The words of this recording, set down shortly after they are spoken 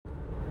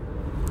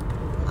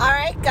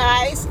right,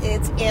 guys,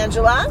 it's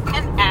Angela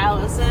and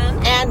Allison,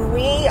 and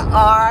we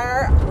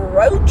are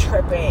road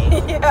tripping.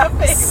 Yeah,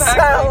 exactly.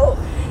 So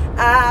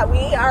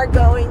we are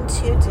going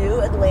to do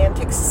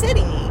Atlantic City.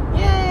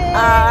 Yay!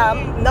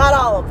 Not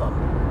all of them.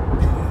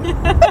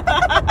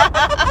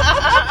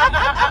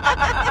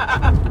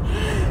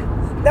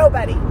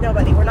 Nobody.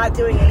 We're not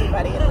doing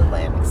anybody in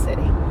Atlantic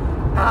City.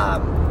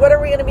 What are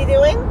we going to be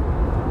doing?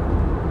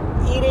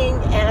 Eating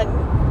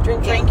and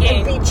drinking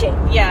and beaching.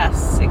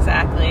 Yes,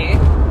 exactly.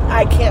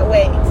 I can't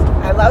wait.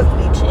 I love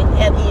beaching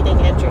and eating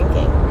and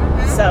drinking.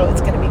 Mm-hmm. So it's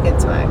going to be good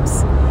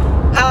times.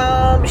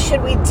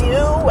 Should we do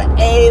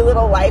a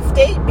little life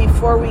date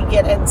before we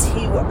get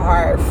into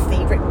our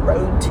favorite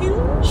road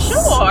tunes?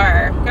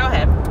 Sure. Go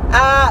ahead.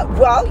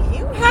 Well,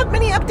 you have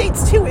many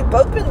updates too. We've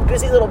both been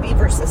busy little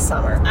beavers this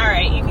summer. All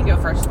right, you can go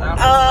first though.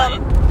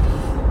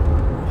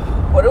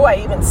 What do I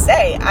even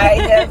say? I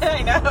have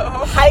I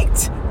know.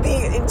 hiked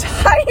the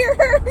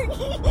entire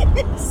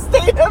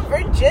state of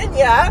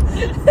Virginia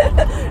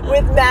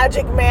with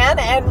Magic Man,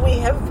 and we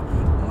have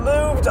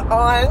moved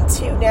on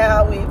to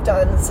now we've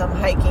done some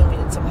hiking. We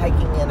did some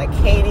hiking in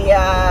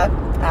Acadia,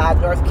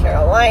 North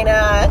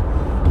Carolina.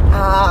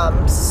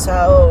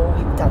 So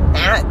we've done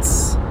that.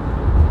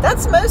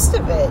 That's most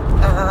of it.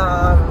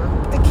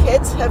 The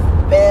kids have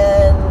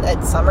been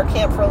at summer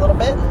camp for a little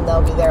bit, and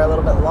they'll be there a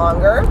little bit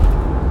longer,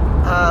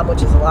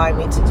 which is allowing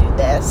me to do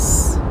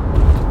this.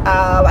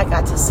 I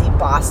got to see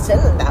Boston,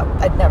 and that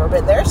I'd never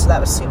been there, so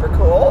that was super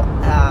cool.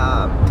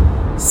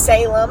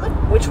 Salem,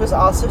 which was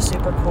also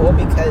super cool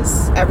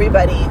because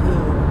everybody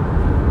who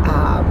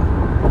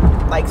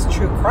likes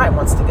true crime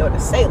wants to go to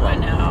Salem. I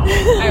know.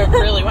 I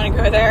really want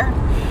to go there.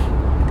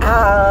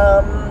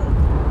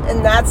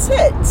 And that's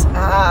it.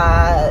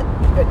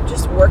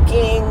 Just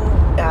working,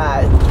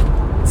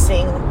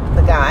 seeing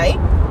the guy,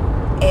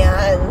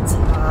 and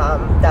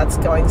that's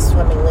going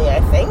swimmingly,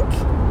 I think.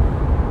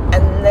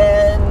 And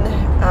then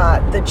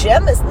the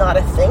gym is not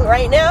a thing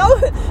right now.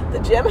 The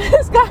gym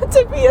has got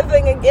to be a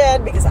thing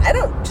again because I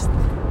don't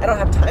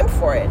have time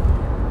for it.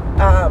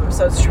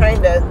 So it's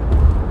trying to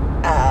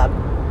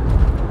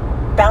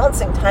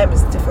balancing time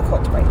is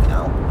difficult right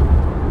now.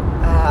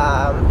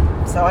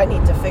 So I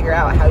need to figure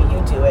out how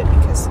you do it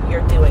because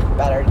you're doing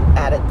better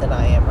at it than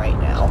I am right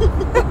now.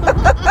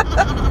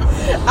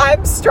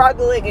 I'm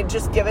struggling and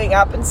just giving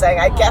up and saying,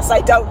 I guess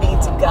I don't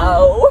need to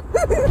go.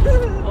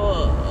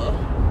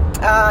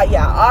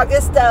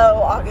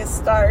 August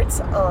starts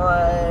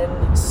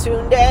on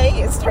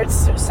Sunday. It starts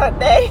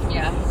Sunday.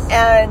 Yes.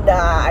 And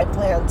I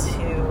plan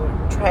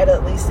to try to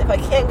at least, if I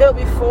can't go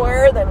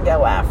before, then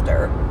go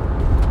after.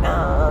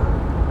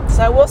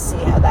 So we'll see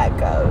how that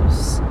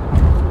goes.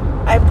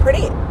 I'm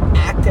pretty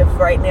active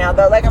right now,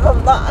 though. Like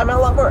I'm a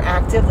lot more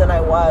active than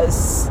I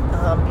was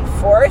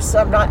before, so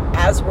I'm not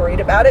as worried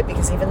about it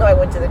because even though I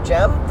went to the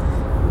gym,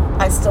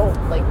 I still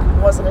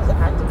wasn't as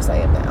active as I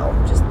am now.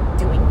 Just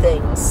doing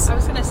things. I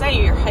was gonna say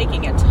you're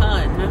hiking a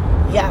ton.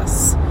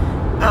 Yes.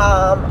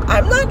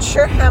 I'm not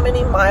sure how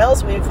many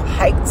miles we've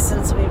hiked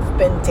since we've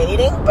been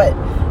dating, but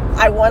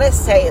I want to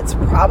say it's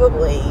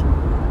probably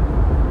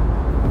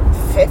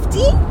 50.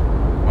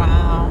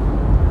 Wow.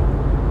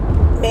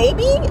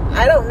 Maybe?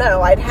 I don't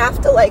know. I'd have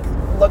to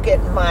look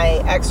at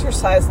my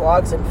exercise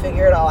logs and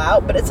figure it all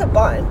out, but it's a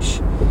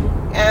bunch.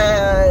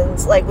 And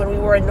when we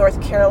were in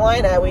North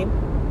Carolina, we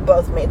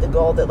both made the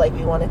goal that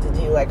we wanted to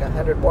do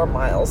 100 more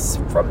miles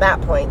from that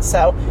point.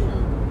 So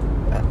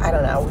I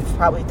don't know. We've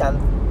probably done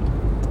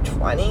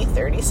 20,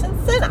 30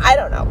 since then. I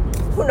don't know.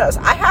 Who knows?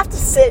 I have to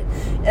sit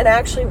and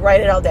actually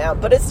write it all down.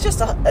 But it's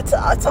just it's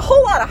a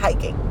whole lot of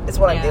hiking is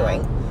what I'm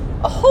doing.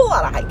 A whole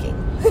lot of hiking.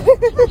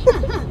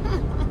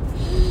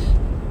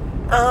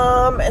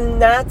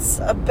 And that's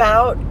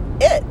about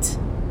it.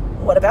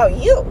 What about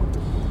you?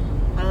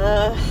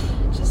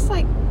 Just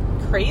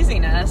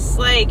craziness.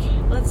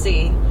 Let's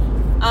see.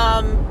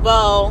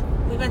 Well,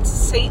 we went to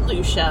St.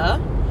 Lucia.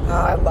 Oh,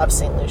 I love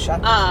St. Lucia.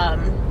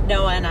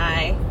 Noah and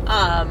I,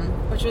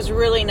 which was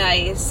really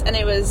nice, and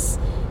it was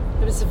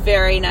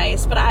very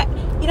nice. But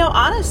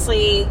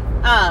honestly,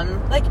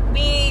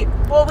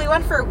 we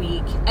went for a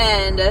week,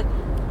 and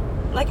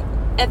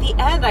at the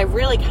end, I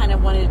really kind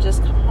of wanted to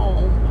just come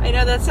home. I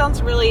know that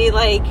sounds really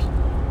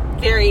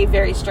very,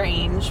 very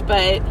strange,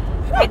 but I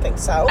don't think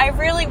so. I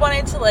really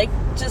wanted to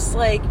just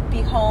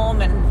be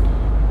home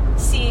and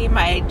see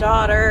my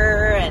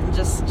daughter and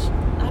just,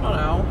 I don't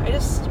know, I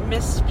just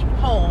missed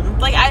home.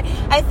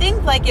 I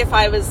think if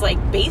I was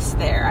based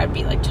there, I'd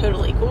be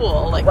totally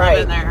cool. Right.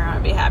 Living there,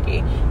 I'd be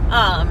happy.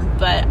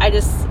 But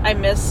I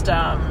missed,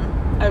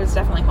 I was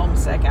definitely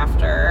homesick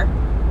after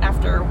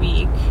a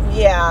week.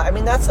 Yeah, I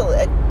mean, I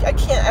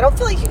don't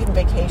feel like you can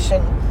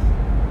vacation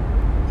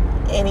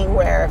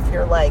anywhere if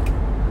you're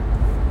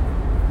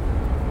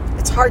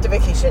it's hard to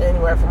vacation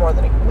anywhere for more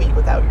than a week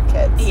without your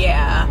kids.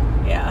 Yeah.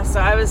 So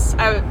I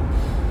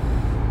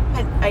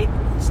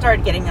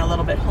started getting a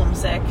little bit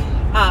homesick.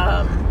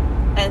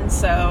 And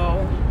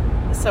so,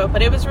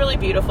 but it was really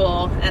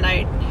beautiful and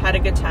I had a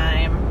good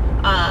time.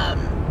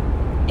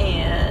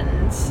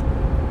 And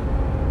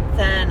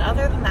then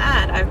other than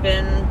that, I've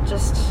been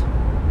just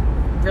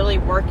really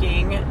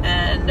working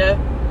and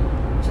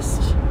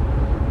just,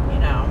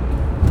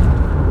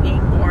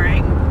 being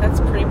boring. That's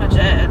pretty much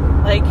it.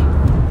 Like,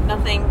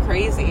 nothing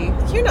crazy.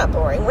 You're not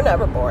boring. We're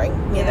never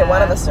boring. Neither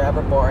one of us are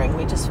ever boring.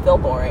 We just feel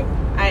boring.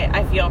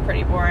 I feel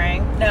pretty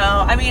boring.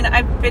 No, I mean,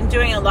 I've been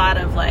doing a lot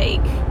of,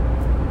 like,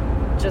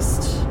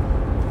 just,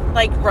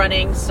 like,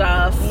 running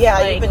stuff. Yeah,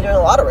 like, you've been doing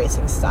a lot of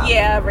racing stuff.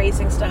 Yeah,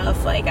 racing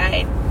stuff. Like,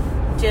 I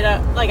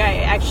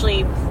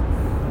actually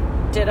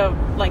did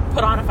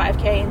put on a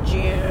 5K in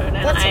June. And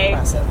That's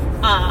impressive.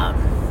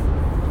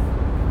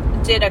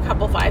 Did a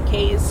couple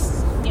 5Ks,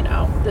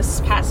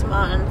 this past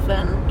month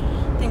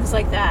and things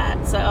like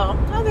that. So,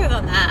 other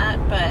than that,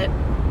 but,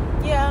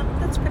 yeah,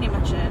 that's pretty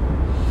much it.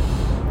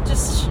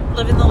 Just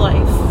living the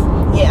life.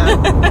 Yeah.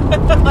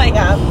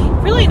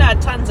 Really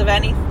not tons of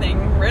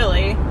anything,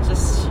 really.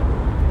 Just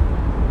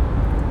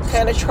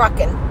kind of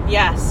trucking.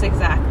 Yes,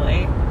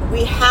 exactly.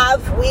 We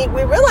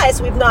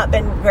realize we've not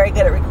been very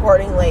good at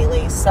recording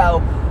lately,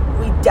 so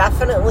we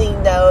definitely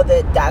know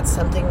that that's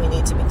something we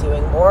need to be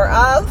doing more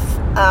of.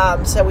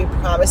 So we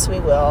promise we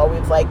will.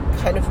 We've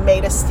kind of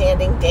made a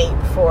standing date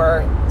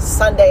for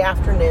Sunday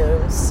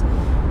afternoons.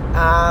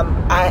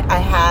 I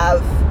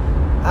have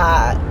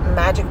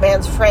Magic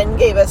Man's friend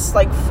gave us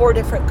 4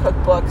 different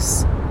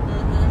cookbooks.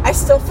 Mm-hmm. I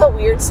still feel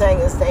weird saying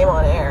his name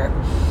on air,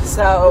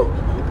 so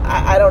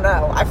I don't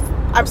know.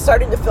 I'm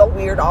starting to feel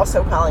weird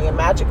also calling him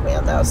Magic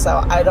Man, though,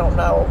 so I don't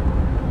know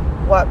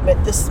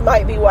this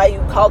might be why you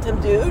called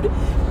him Dude.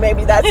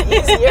 Maybe that's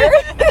easier.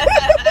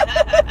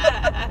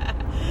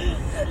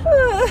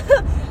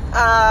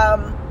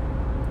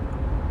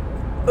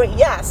 But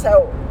yeah,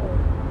 so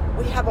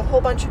we have a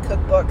whole bunch of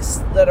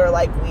cookbooks that are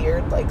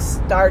weird,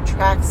 Star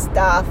Trek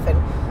stuff and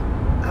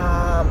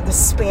the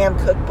Spam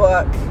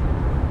cookbook.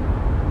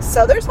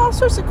 So there's all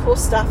sorts of cool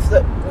stuff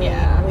that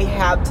we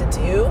have to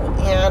do,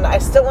 and I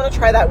still want to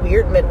try that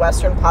weird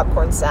Midwestern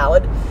popcorn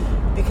salad,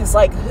 because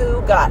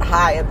who got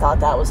high and thought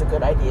that was a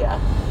good idea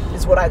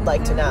is what I'd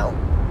like to know.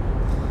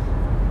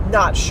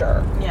 Not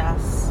sure.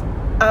 Yes.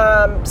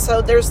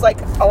 So there's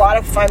a lot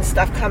of fun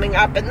stuff coming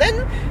up, and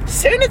then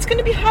soon it's going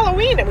to be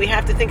Halloween, and we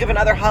have to think of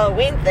another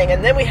Halloween thing,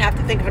 and then we have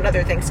to think of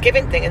another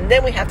Thanksgiving thing, and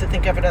then we have to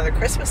think of another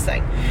Christmas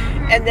thing,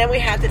 and then we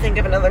have to think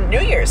of another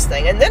New Year's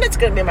thing, and then it's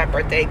going to be my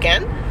birthday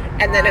again,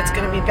 and then it's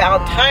going to be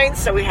Valentine's,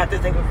 so we have to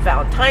think of a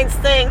Valentine's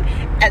thing,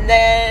 and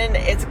then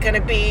it's going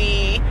to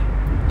be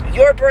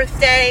your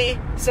birthday.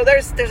 So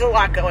there's a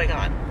lot going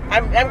on.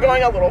 I'm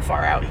going a little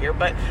far out here,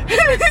 but I was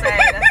going to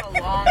say, that's a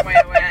long way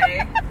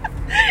away.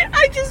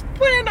 I just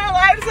planned our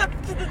lives up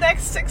to the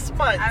next 6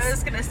 months. I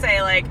was going to say,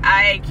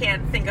 I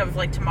can't think of,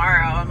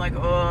 tomorrow. I'm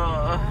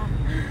oh.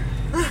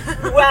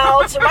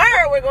 Well,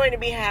 tomorrow we're going to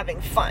be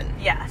having fun.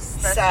 Yes,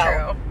 that's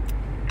true.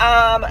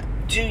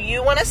 Do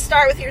you want to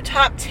start with your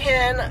top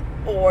 10,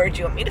 or do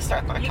you want me to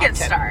start with my top 10? You can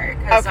start,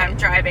 because I'm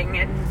driving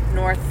in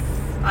Northern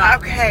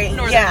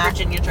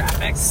Virginia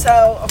traffic.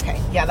 So,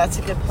 that's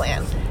a good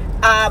plan.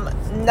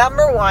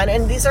 Number 1,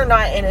 and these are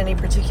not in any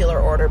particular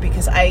order,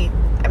 because I'm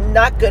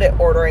not good at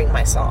ordering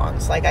my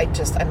songs. I like it.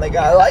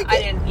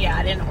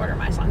 I didn't order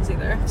my songs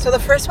either. So the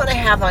first one I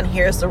have on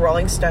here is the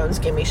Rolling Stones'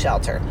 Gimme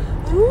Shelter.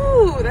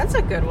 Ooh, that's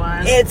a good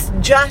one. It's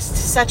just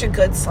such a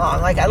good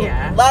song.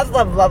 I love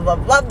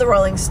the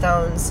Rolling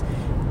Stones.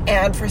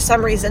 And for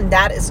some reason,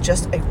 that is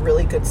just a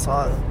really good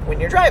song when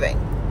you're driving.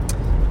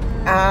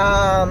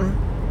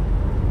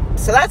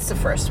 So that's the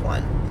first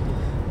one.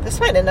 This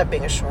might end up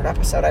being a short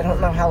episode. I don't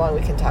know how long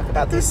we can talk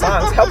about these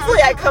songs. Hopefully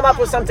I come up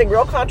with something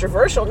real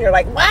controversial and you're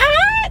like, what?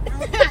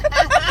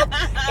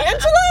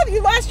 Angela, have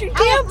you lost your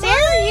damn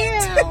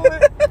mind? How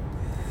dare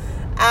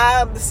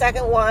you? The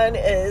second one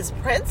is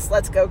Prince,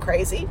 Let's Go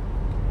Crazy.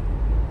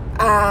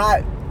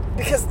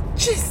 Because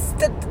just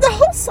the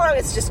whole song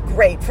is just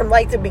great. From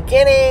the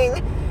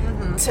beginning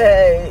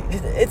to...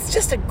 It's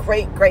just a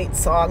great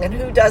song. And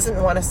who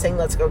doesn't want to sing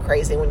Let's Go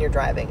Crazy when you're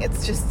driving?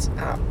 It's just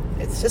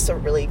a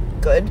really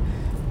good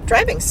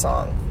driving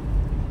song.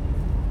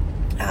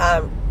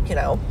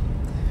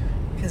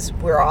 Because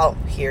we're all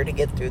here to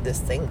get through this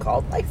thing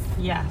called life.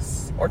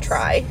 Yes. Or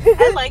try.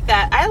 I like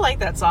that. I like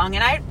that song.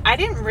 And I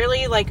didn't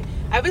really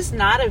I was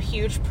not a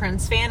huge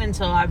Prince fan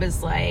until I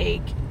was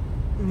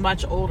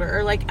much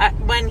older.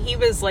 When he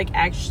was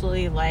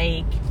actually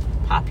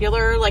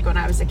popular, when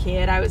I was a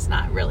kid, I was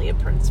not really a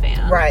Prince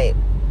fan. Right.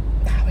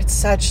 Oh, it's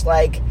such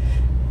I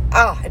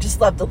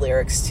just love the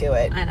lyrics to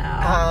it. I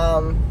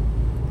know.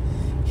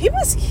 He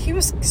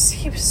was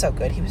so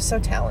good. He was so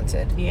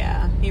talented.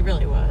 Yeah, he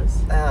really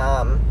was.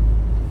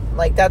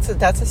 That's a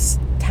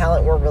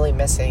talent we're really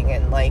missing,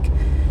 and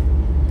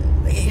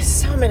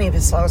so many of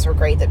his songs were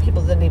great that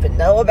people didn't even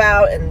know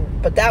about,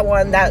 but that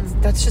one,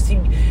 that's just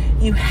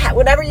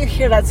whenever you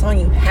hear that song,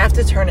 you have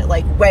to turn it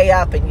way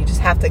up, and you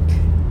just have to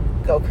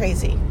go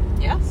crazy.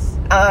 Yes.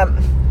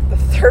 The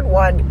third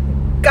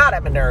one, God,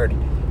 I'm a nerd,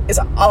 is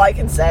all I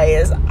can say.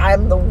 Is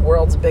I'm the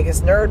world's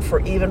biggest nerd for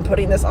even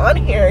putting this on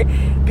here,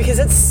 because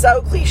it's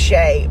so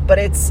cliche, but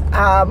it's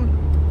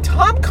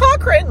Tom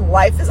Cochrane,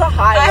 Life is a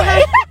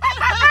Highway.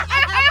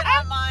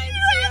 Mine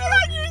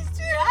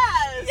too.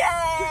 Yes. Yay.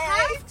 You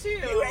have to.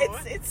 You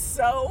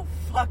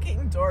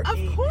fucking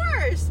dorky. Of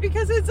course,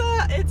 because it's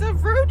a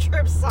road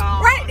trip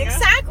song. Right,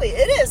 exactly.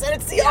 It is. And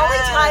it's the only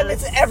time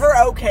it's ever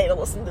okay to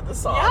listen to the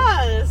song.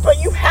 Yes.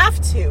 But you have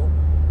to.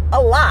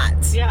 A lot.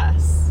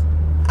 Yes.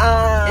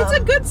 It's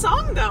a good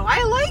song, though.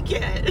 I like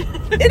it.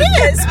 It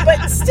is,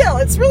 but still,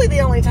 it's really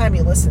the only time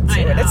you listen to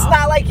it. It's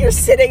not like you're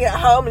sitting at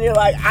home and you're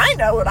like, I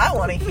know what I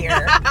want to hear.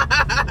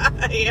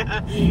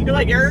 Yeah. You're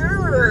like,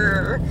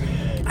 Rrr.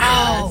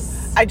 Oh,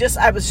 I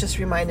was just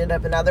reminded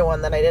of another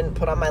one that I didn't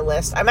put on my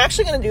list. I'm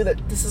actually going to do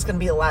that. This is going to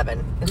be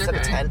 11 instead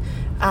of 10.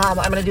 I'm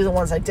going to do the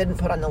ones I didn't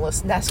put on the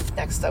list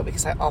next though,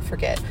 because I'll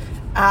forget.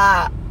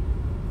 Belle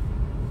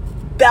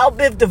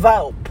Biv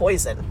DeVoe,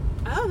 Poison.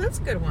 Oh, that's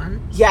a good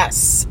one.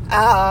 Yes.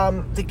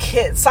 The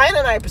kids, Sign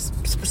and I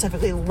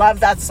specifically love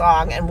that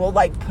song, and we'll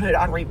like put it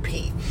on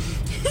repeat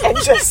and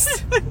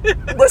just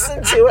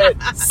listen to it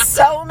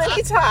so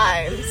many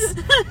times.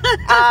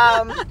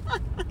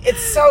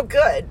 It's so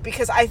good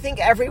because I think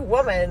every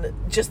woman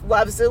just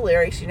loves the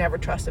lyrics, "You never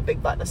trust a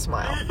big butt and a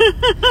smile."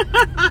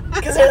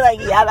 Because they're like,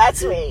 yeah,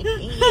 that's me.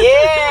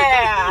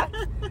 Yeah.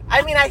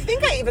 I mean, I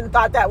think I even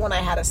thought that when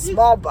I had a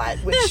small butt,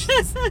 which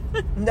is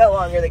no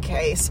longer the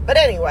case. But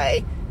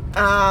anyway,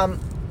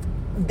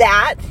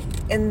 that,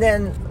 and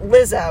then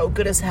Lizzo,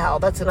 Good as Hell.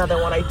 That's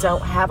another one I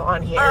don't have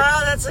on here.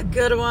 Oh, that's a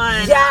good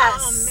one.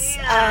 Yes.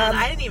 Oh, man.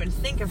 I didn't even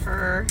think of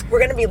her. We're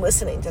going to be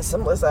listening to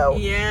some Lizzo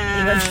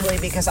eventually,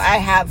 because I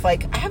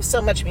have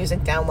so much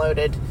music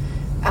downloaded.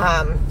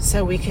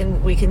 So we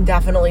can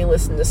definitely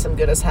listen to some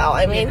Good as Hell.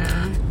 I mean,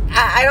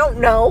 I don't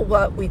know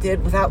what we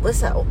did without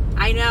Lizzo.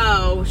 I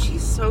know.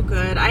 She's so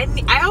good. I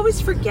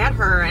always forget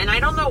her, and I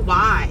don't know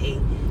why.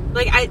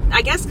 Like,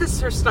 I guess because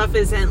her stuff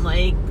isn't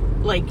like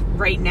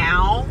right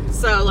now.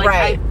 So like,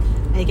 right.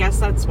 I guess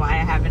that's why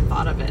I haven't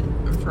thought of it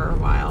for a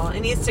while. It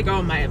needs to go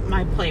on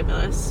my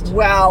playlist.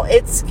 Well,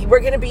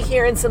 we're going to be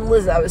hearing some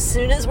Lizzo as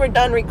soon as we're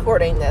done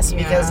recording this,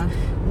 because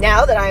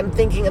now that I'm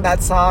thinking of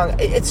that song,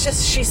 it's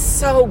just, she's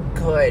so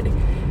good.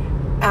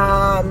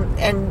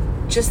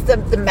 And just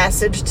the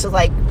message to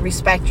like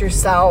respect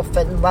yourself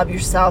and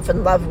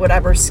love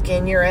whatever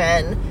skin you're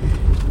in.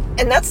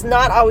 And that's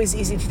not always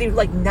easy to do.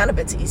 Like, none of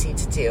it's easy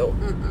to do.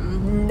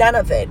 Mm-mm. None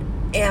of it.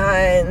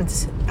 And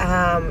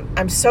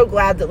I'm so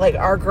glad that like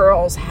our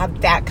girls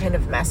have that kind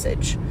of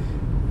message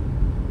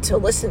to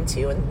listen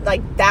to, and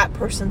like that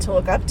person to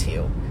look up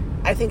to.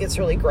 I think it's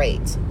really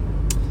great.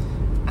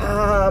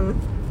 The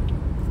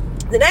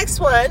next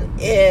one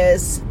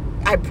is,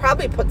 I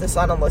probably put this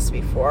on a list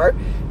before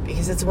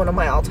because it's one of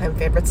my all-time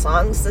favorite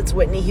songs. It's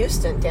Whitney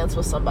Houston, Dance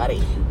With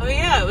Somebody. Oh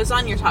yeah, it was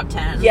on your top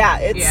 10.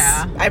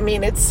 Yeah, I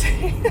mean, it's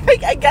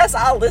I guess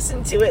I'll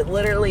listen to it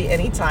literally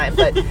anytime,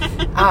 but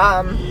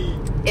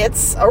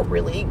it's a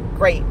really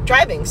great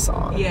driving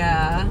song.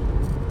 Yeah.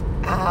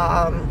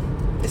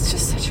 It's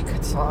just such a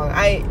good song.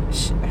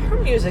 Her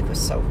music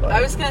was so good.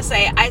 I was gonna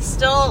say, I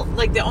still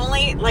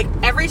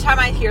every time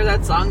I hear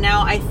that song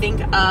now, I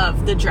think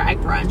of the drag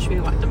brunch we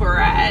were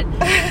at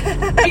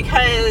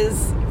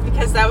because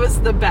that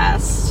was the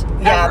best.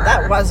 Yeah, ever.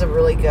 that was a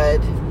really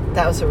good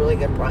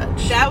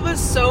brunch. That was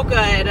so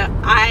good.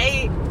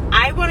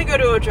 I want to go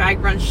to a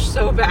drag brunch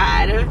so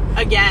bad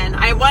again.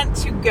 I want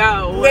to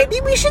go. Maybe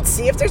we should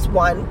see if there's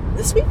one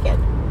this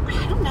weekend.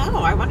 I don't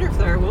know. I wonder if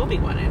there will be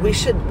one. We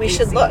should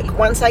look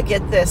once I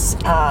get this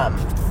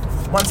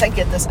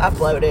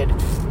uploaded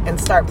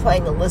and start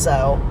playing the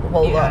Lizzo.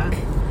 We'll look.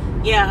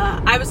 Yeah,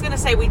 I was gonna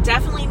say we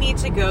definitely need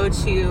to go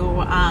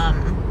to.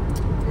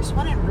 There's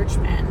one in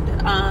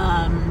Richmond.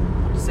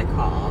 What is it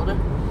called?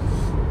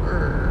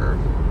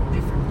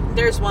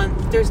 There's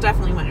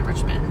definitely one in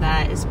Richmond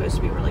that is supposed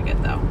to be really good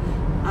though.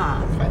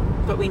 Okay.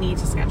 But we need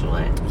to schedule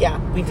it. Yeah,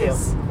 we do.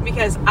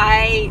 Because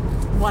I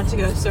want to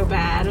go so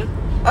bad.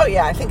 Oh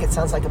yeah, I think it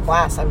sounds like a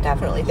blast. I'm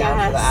definitely down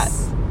for that.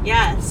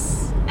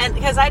 Yes. And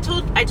because I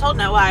told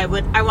Noah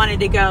I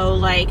wanted to go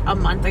like a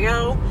month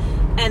ago,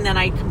 and then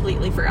I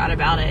completely forgot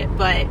about it.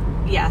 But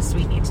yes,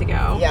 we need to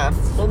go. Yeah.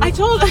 I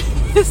told they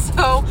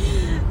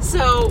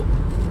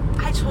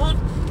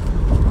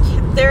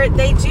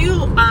do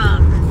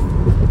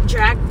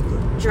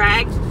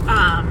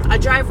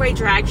driveway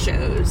drag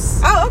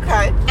shows. Oh,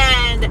 okay.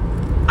 And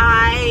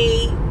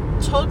I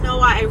told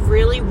Noah I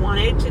really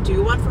wanted to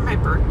do one for my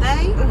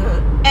birthday.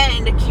 Mm-hmm.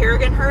 And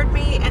Kerrigan heard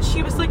me and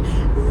she was like,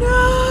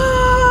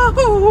 no.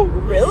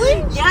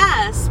 Really?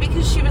 Yes,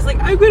 because she was like,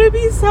 I'm gonna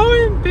be so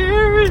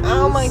embarrassed.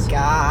 Oh my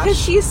gosh. Because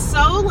she's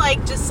so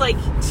like just like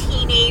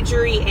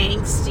teenagery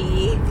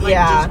angsty, like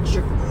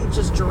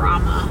just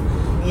drama.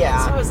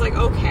 Yeah. So I was like,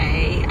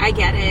 okay, I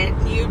get it.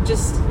 You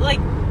just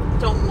like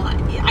don't want.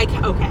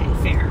 Okay,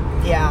 fair.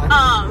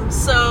 Yeah.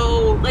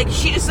 So like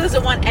she just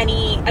doesn't want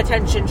any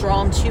attention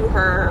drawn to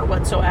her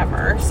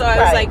whatsoever. So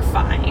I was like,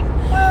 fine.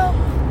 Well.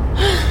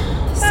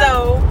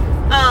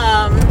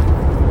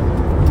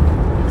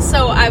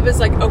 So I was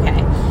like,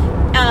 okay.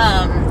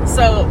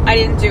 So I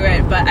didn't do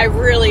it, but I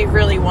really,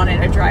 really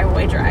wanted a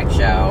driveway drag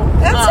show.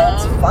 That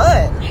sounds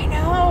fun. I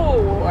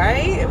know.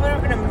 right? It would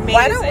have been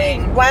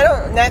amazing. Why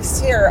don't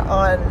next year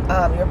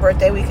on your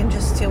birthday we can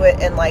just do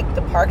it in like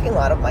the parking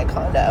lot of my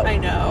condo? I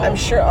know. I'm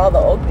sure all the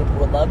old people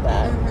would love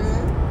that.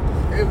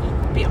 Mm-hmm. It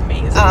would be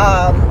amazing.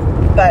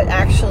 But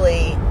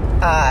actually,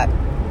 I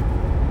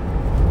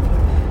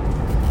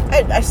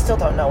still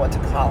don't know what to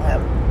call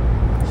him.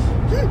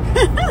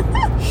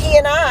 He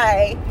and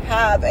I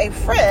have a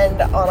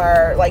friend on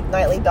our like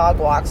nightly dog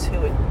walks who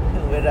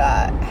would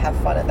have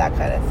fun at that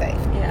kind of thing.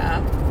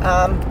 Yeah.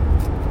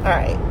 All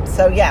right.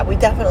 So yeah, we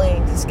definitely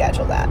need to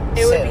schedule that.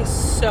 It would be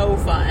so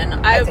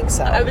fun. I think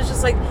so. I was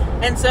just like,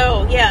 and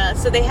so yeah.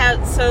 So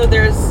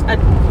there's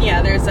a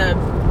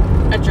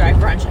drag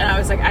brunch, and I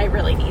was like, I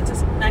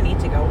need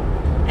to go.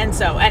 And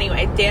so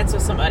anyway, Dance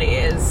with Somebody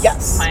is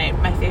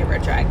my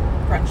favorite drag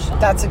brunch song.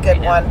 That's a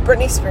good one.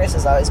 Britney Spears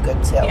is always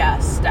good too.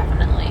 Yes,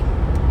 definitely.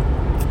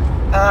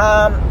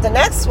 The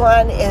next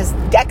one is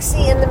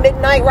Dexy and the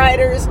Midnight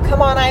Riders,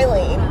 Come On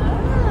Eileen.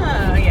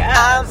 Oh,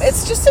 yes.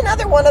 It's just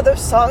another one of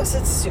those songs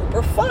that's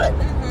super fun.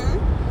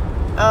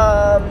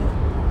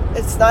 Mm-hmm.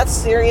 It's not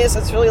serious.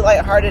 It's really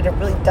lighthearted. It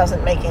really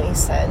doesn't make any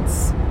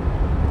sense.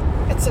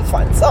 It's a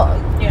fun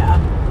song. Yeah.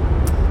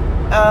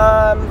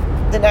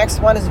 The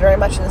next one is very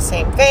much in the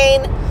same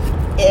vein.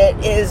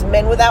 It is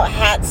Men Without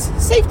Hats,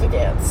 Safety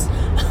Dance.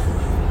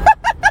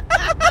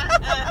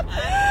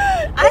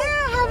 I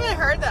haven't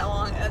heard that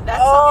song in a really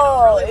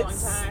long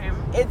time.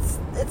 It's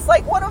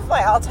like one of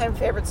my all-time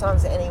favorite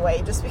songs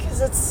anyway, just because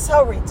it's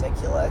so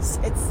ridiculous.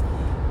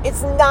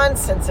 It's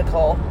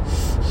nonsensical.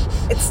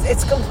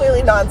 It's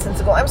completely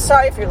nonsensical. I'm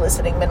sorry if you're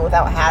listening, Men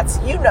Without Hats.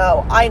 You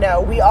know, I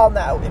know, we all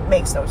know it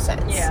makes no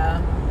sense.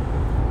 Yeah.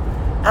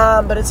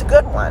 But it's a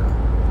good one.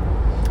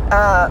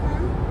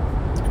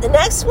 The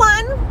next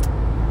one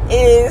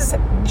is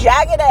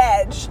Jagged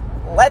Edge,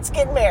 Let's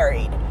Get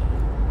Married.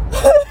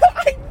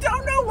 I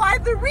don't know why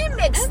the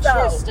remix,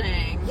 though.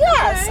 Interesting.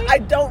 Yes, okay. I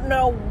don't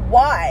know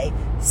why.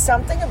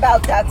 Something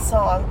about that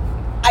song,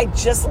 I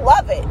just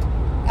love it.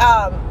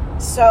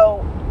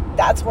 So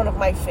that's one of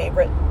my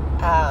favorite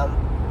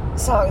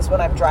songs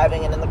when I'm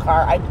driving and in the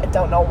car. I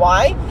don't know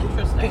why.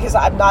 Interesting. Because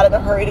I'm not in a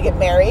hurry to get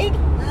married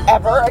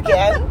ever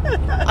again.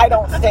 I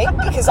don't think,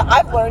 because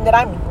I've learned that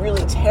I'm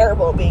really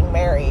terrible at being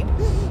married.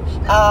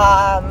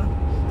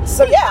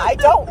 So yeah, I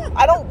don't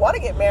want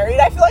to get married.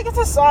 I feel like it's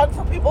a song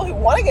for people who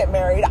want to get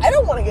married. I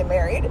don't want to get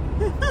married.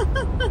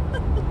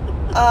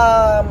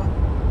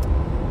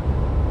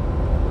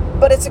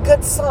 But it's a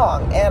good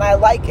song, and I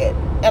like it.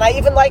 And I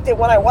even liked it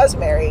when I was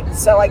married,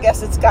 so I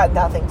guess it's got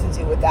nothing to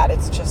do with that.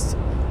 It's just,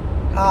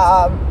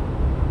 I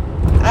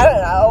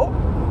don't know.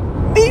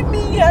 Meet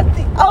me at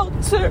the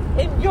altar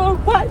in your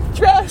white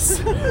dress.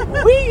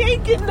 We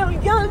ain't getting no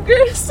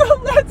younger, so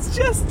let's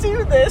just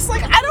do this.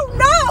 Like, I don't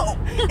know.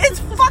 It's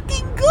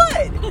fucking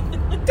good.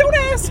 Don't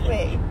ask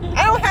me.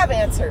 I don't have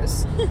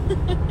answers.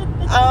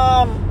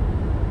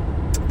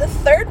 The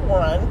third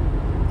one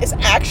is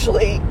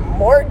actually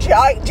more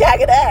Jagged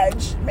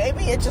Edge.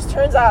 Maybe it just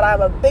turns out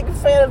I'm a big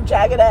fan of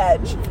Jagged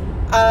Edge.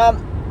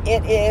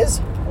 It is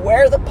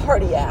Where the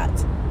Party At.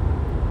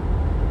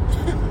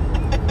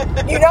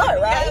 You know it,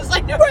 right? Yes,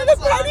 I know Where the that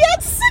song. Party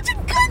At's such a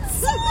good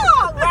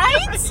song,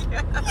 right?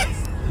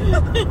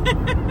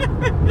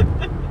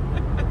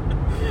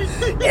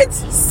 It's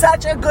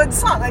such a good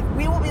song. Like,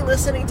 we will be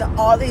listening to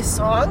all these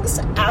songs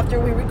after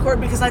we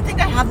record, because I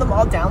think I have them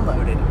all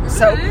downloaded.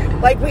 So,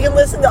 like, we can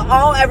listen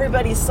to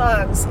everybody's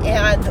songs,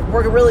 and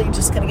we're really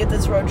just going to get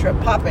this road trip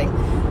popping.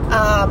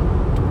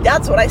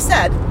 That's what I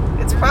said.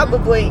 It's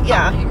probably,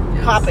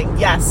 popping.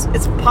 Yes,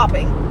 it's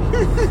popping.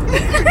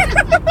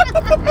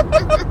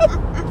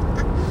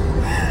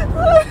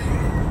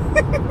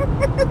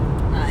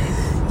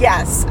 Nice.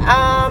 Yes.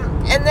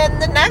 And then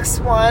the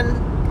next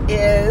one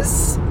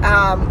is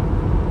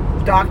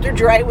Dr.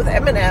 Dre with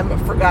Eminem,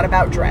 Forgot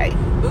About Dre.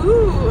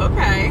 Ooh,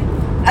 okay.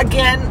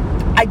 Again,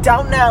 I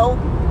don't know.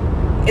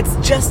 It's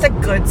just a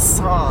good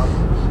song.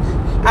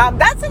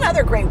 That's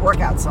another great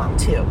workout song,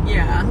 too.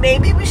 Yeah.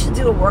 Maybe we should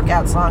do a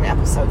workout song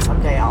episode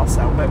someday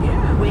also. But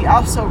we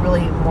also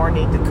really more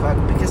need to cook,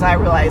 because I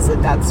realize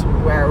that that's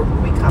where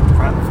we come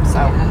from.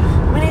 So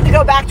we need to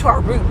go back to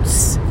our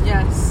roots.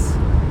 Yes.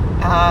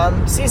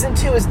 Season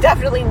 2 has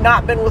definitely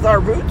not been with our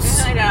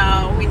roots. I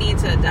know. We need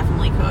to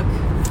definitely cook.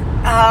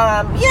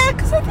 Yeah,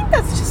 because I think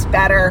that's just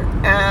better.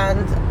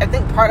 And I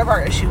think part of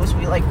our issue was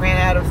we ran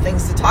out of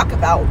things to talk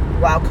about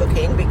while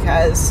cooking,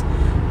 because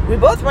we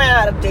both ran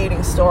out of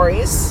dating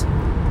stories,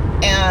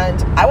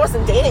 and I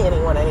wasn't dating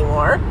anyone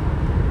anymore.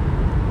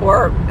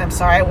 Or, I'm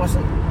sorry, I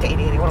wasn't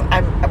dating anyone.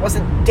 I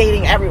wasn't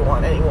dating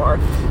everyone anymore.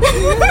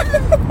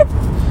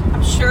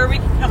 I'm sure we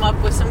can come up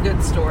with some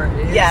good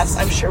stories. Yes,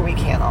 I'm sure we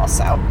can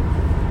also.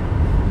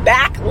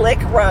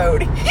 Backlick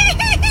Road.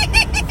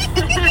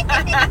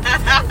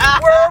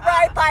 We're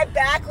right by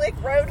Backlick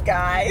Road,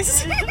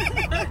 guys.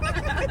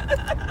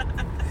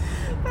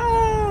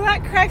 Oh,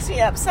 that cracks me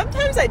up.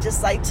 Sometimes I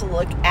just like to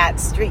look at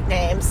street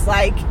names,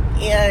 like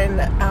in,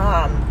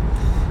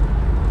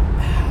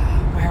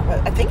 where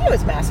was, I think it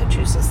was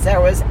Massachusetts.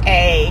 There was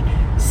a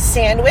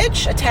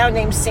town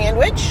named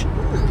Sandwich.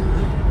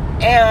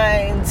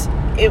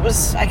 And it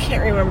was, I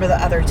can't remember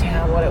the other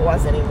town, what it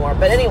was anymore.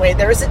 But anyway,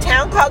 there was a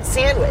town called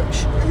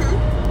Sandwich.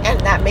 And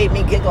that made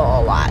me giggle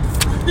a lot.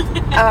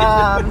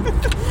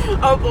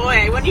 Oh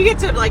boy, when you get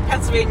to like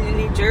Pennsylvania and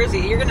New Jersey,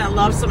 you're gonna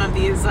love some of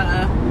these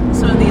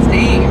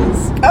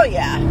names. Oh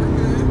yeah.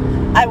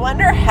 I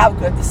wonder how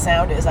good the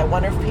sound is. I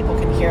wonder if people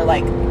can hear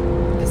like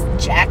this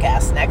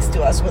jackass next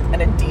to us with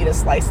an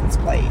Adidas license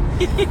plate.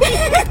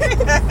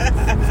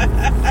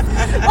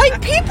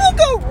 Like, people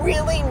go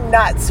really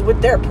nuts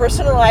with their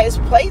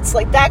personalized plates.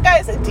 Like, that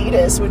guy's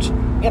Adidas, which,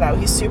 you know,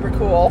 he's super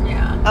cool.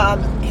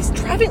 Yeah. He's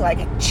driving like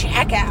a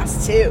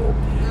jackass too.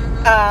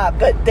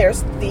 But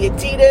there's the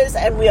Adidas,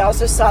 and we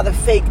also saw the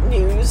fake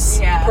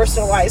news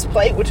personalized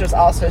plate, which was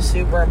also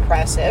super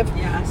impressive.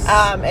 Yes.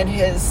 And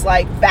his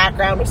like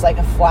background was like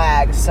a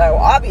flag, so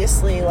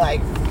obviously,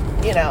 like,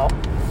 you know.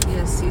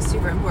 Yes, he's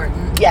super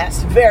important.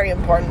 Yes, very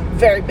important.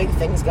 Very big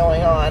things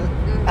going on.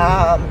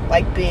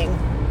 Like being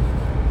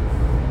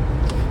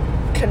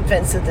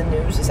convinced that the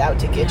news is out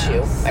to get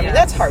you. I mean,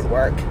 that's hard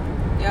work.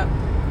 Yep.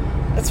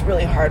 That's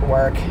really hard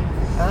work.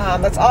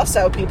 That's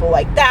also, people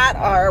like that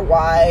are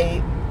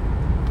why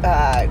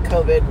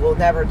COVID will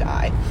never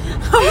die.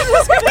 I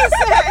was just gonna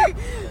say,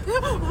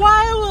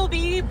 why we'll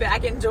be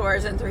back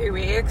indoors in 3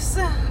 weeks.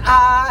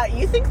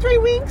 You think 3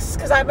 weeks?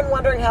 Because I've been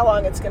wondering how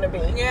long it's going to be.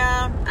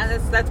 Yeah,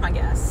 and that's my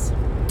guess.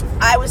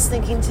 I was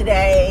thinking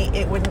today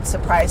it wouldn't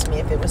surprise me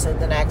if it was in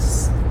the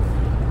next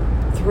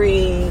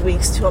 3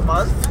 weeks to a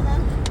month.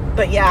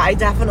 But yeah, I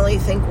definitely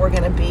think we're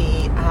going to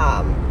be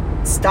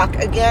stuck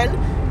again,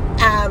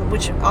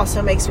 which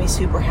also makes me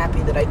super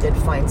happy that I did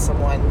find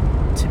someone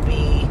to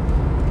be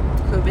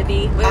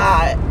COVID-y with.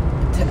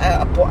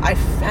 I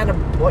found a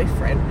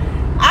boyfriend.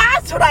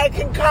 That's what I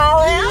can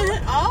call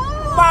him.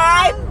 Oh.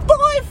 My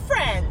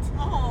boyfriend.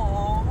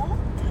 Oh.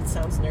 That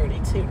sounds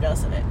nerdy too,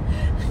 doesn't it?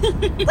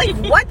 Like,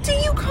 what do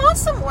you call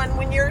someone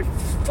when you're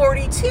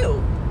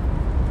 42?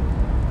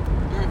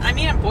 I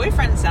mean, a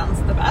boyfriend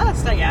sounds the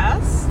best, I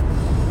guess.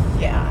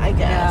 Yeah, I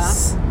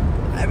guess.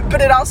 Yeah.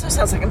 But it also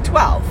sounds like I'm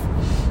 12.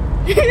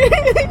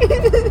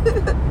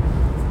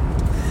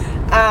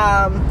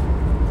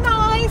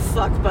 My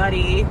fuck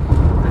buddy.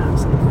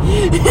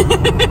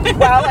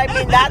 Well, I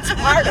mean, that's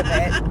part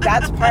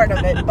of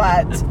it.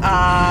 But,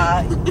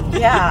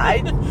 yeah,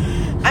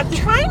 I'm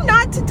trying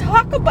not to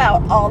talk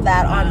about all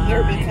that on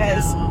here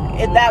because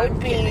that would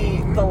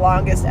be the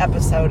longest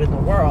episode in the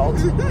world.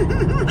 No.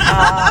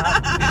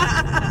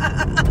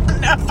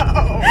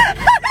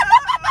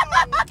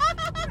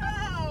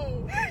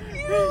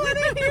 You want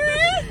to hear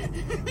it?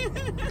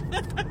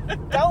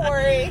 Don't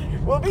worry.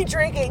 We'll be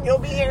drinking. You'll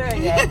be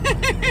hearing it.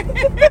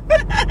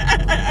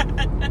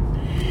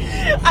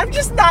 I'm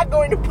just not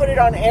going to put it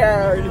on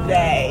air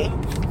today.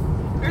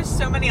 There's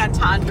so many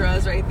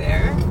entendres right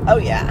there. Oh,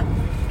 yeah.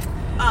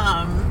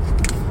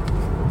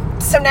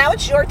 So now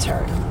it's your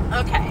turn.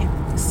 Okay.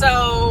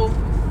 So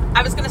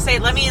I was going to say,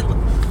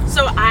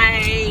 so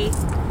I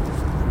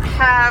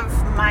have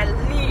my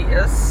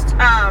list,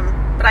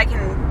 but I can...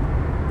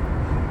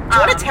 Do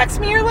you want to text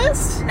me your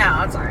list?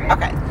 No, it's all right.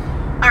 Okay.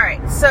 All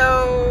right,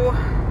 so...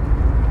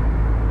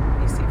 Let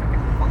me see if I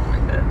can follow my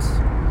bits.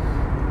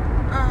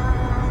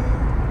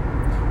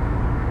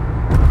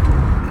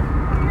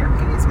 Where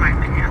is my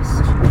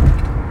mask?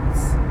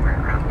 It's somewhere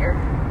around here.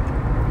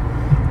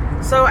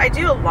 So I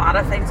do a lot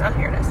of things. Oh,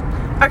 here it is.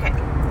 Okay,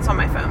 it's on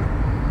my phone.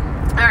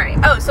 All right.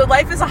 Oh, so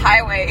Life is a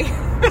Highway.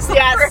 It's the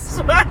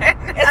first one.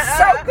 It's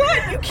so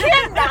good. You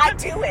cannot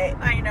do it.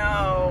 I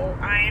know.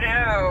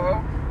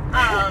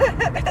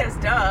 Because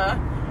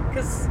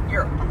because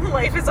your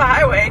life is a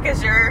highway.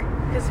 Because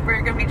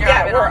we're gonna be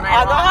driving all night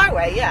long. on the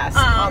highway. Yes,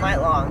 all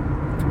night long.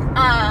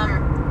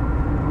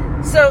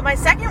 So my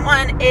second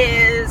one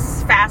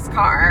is Fast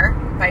Car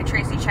by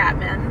Tracy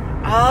Chapman.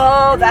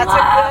 Oh, that's a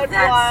good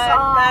that one.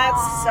 song.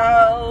 That's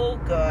so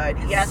good.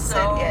 Yes,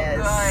 so it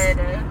is.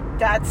 Good.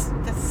 That's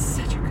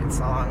such a good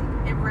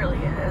song. It really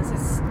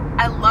is.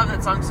 I love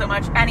that song so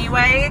much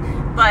anyway,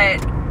 but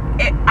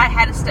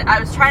I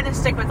was trying to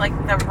stick with like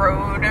the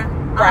road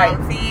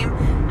theme.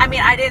 I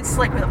mean, I didn't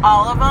stick with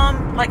all of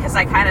them, like, because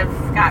I kind of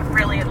got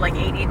really like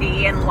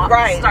ADD and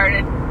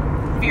started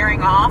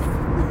veering off.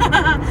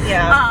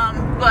 Yeah.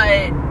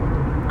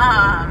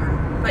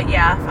 But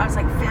yeah, I was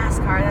like,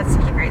 Fast Car, that's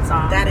such a great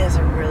song. That is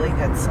a really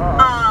good song.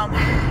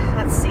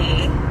 Let's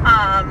see.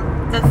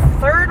 The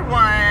third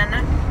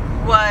one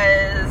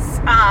was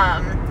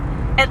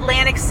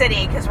Atlantic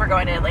City, because we're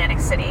going to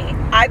Atlantic City.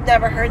 I've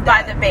never heard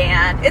that. By the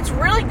band. It's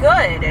really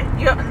good.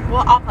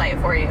 I'll play it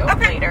for you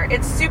later.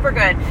 It's super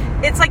good.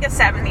 It's like a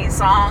 70s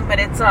song, but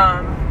it's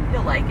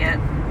you'll like it.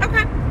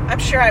 Okay. I'm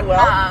sure I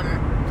will.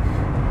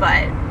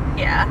 But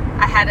yeah,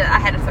 I had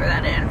to throw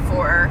that in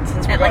for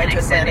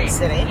Atlantic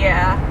City.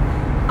 Yeah.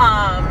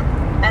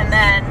 And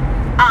then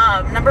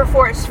number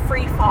 4 is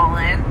Free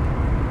Fallin'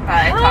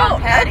 by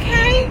Tom Petty.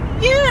 Okay.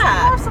 Yeah.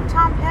 I love some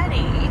Tom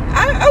Petty.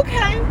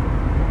 Okay.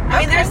 I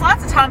mean, there's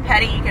lots of Tom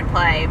Petty you can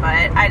play,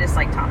 but I just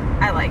like Tom.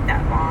 I like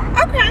that long.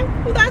 Okay.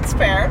 Well, that's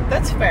fair.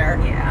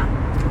 Yeah.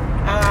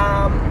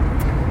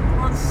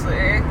 Let's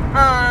see.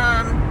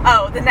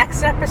 Oh, the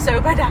next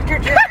episode by Dr.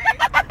 Dre.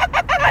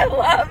 I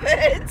love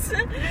it.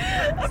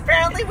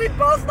 Apparently, we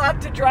both love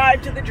to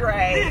drive to the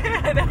Dre.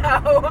 I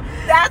know.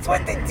 That's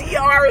what the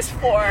DR is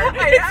for.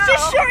 It's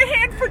just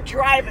shorthand for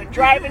driving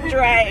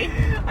Dre.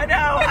 I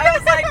know.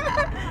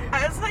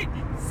 I was like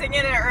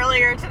singing it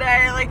earlier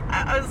today. Like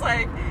I was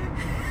like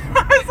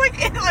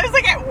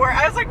at work.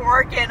 I was like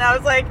working. I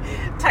was like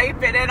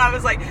typing in. I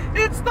was like,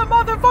 it's the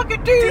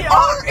motherfucking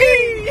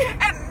DRE.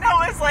 And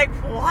Noah's like,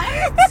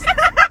 what?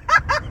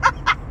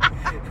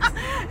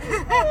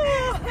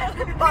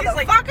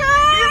 Motherfucker!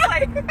 He's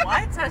like,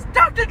 what? Says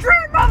Dr. Dre,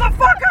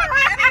 motherfucker!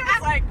 And I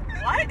was like,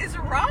 what is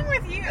wrong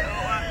with you?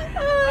 I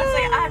was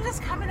like, I'm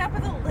just coming up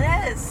with a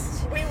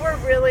list. We were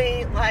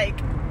really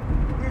like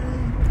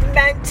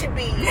meant to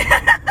be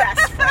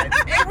best friends.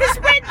 It was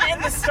written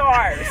in the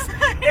stars.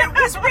 It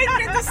was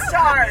written in the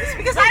stars.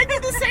 Because I do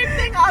the same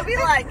thing. I'll be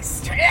like,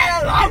 straight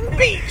out of Long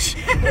Beach.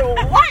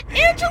 What,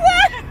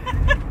 Angela?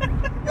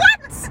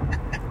 What?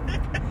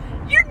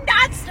 You're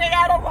not straight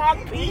out of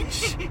Long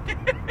Beach.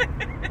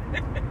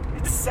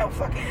 It's so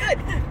fucking good.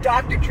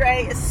 Dr.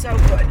 Dre is so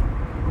good.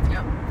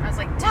 Yep. I was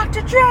like,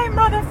 Dr. Dre,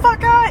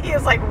 motherfucker. He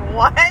was like,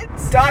 what?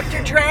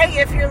 Dr. Dre,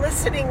 if you're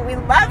listening, we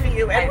love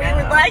you, and we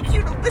would like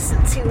you to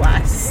listen to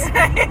us.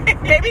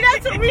 Maybe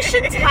that's what we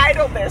should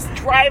title this,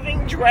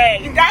 Driving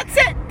Dre. That's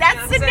it.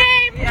 That's the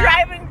name, yeah.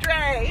 Driving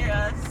Dre.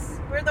 Yes.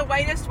 We're the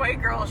whitest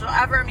white girls you'll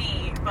ever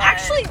meet. But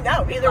Actually,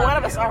 no. Neither one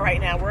of us are right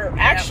now. We're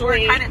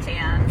actually we're kind of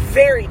tan.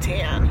 very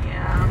tan.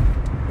 Yeah.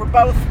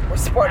 We're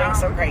sporting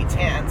some great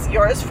tans.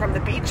 Yours from the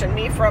beach and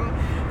me from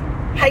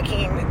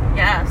hiking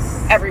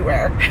Yes.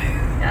 everywhere.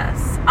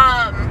 Yes.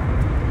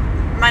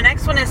 My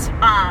next one is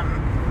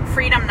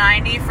Freedom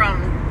 90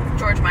 from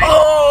George Michael.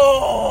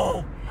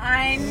 Oh!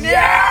 I know.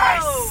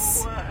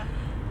 Yes!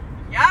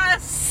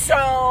 Yes.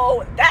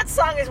 So, that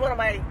song is one of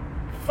my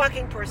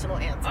fucking personal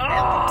anthems. I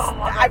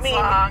love that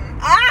song.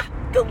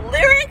 The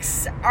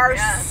lyrics are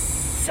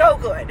so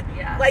good.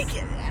 Yes. Like,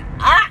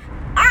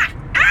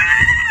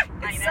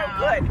 it's so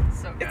good.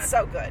 So good. It's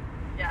so good.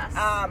 Yes.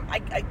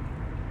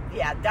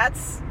 Yeah,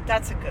 that's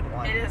a good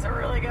one. It is a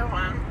really good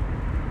one.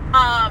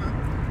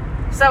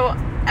 So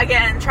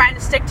again, trying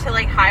to stick to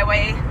like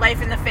Highway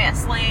Life in the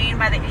Fast Lane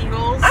by the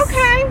Eagles.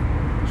 Okay.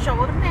 Show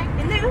them make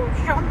you lose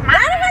your mind.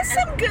 That has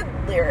some good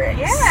lyrics.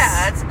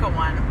 Yeah, that's a good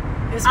one.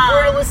 It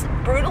was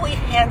brutally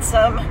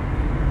handsome.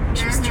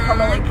 She was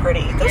terminally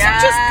pretty. Those are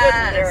just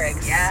good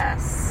lyrics.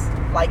 Yes.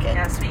 Like it.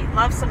 Yes, we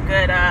love some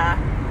good,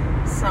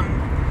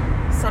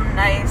 some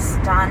nice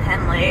Don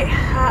Henley.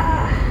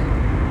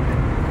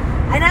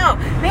 I know.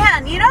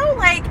 Man, you know,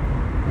 like,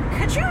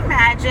 could you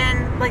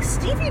imagine, like,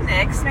 Stevie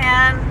Nicks,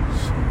 man,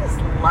 she's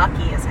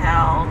lucky as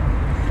hell.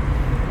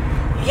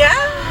 Yeah.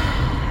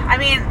 I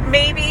mean,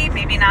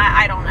 maybe not.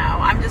 I don't know.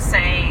 I'm just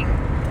saying.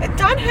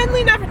 Don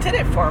Henley never did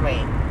it for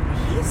me.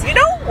 You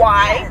know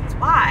why?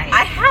 Why?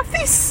 I have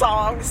these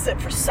songs that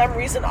for some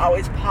reason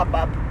always pop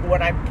up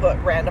when I put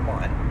random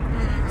on.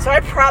 Mm-hmm. So I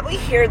probably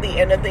hear The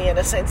End of the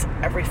Innocents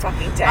every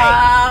fucking day.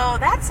 Oh,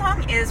 that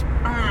song is...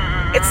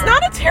 It's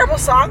not a terrible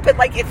song, but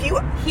like if you...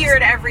 hear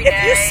it every day.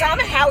 If you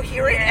somehow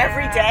hear it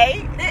every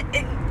day...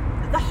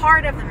 The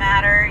heart of the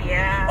matter,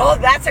 yeah. Oh,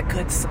 that's a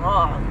good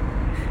song.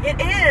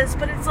 It is,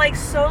 but it's like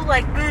so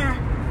like...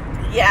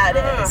 Yeah, it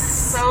is.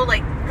 So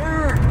like...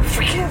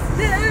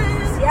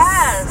 Forgiveness.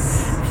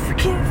 Yes.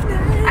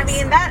 Forgiveness. I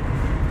mean, that...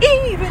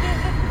 Even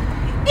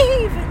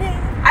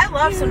I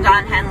love some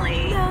Don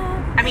Henley.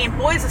 I mean,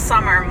 Boys of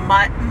Summer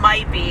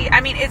might be...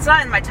 I mean, it's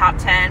not in my top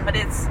 10, but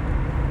it's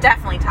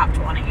definitely top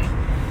 20.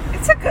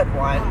 It's a good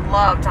one. I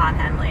love Don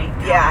Henley.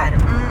 God. Yeah.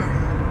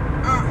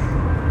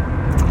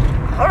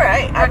 All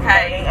right.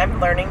 I'm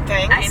learning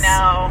things. I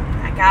know.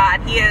 My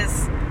God, he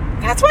is...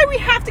 That's why we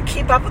have to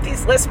keep up with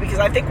these lists, because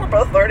I think we're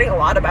both learning a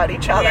lot about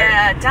each other.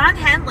 Yeah, Don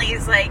Henley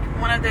is like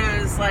one of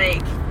those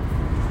like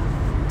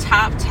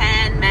top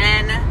 10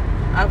 men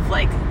of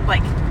like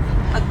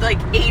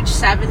age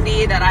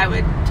 70 that I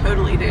would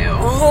totally do.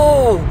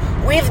 Ooh,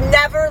 we've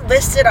never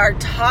listed our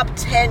top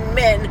 10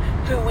 men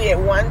who we at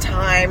one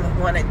time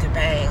wanted to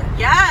bang.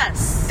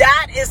 Yes.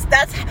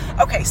 That's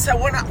okay. So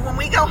when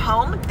we go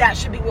home, that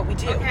should be what we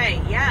do.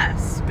 Okay.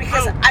 Yes.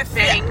 Because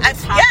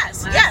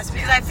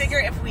because I figure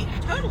if we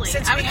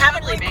since we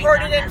haven't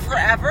recorded it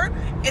forever,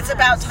 it's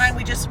about time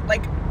we just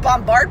like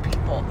bombard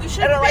people. We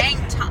should bang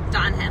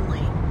Don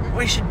Henley.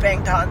 We should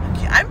bang Don.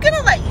 I'm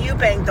gonna let you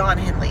bang Don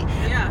Henley.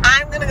 Yeah.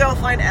 I'm gonna go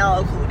find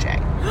LL Cool J.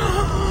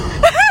 Oh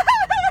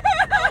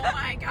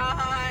my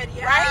God!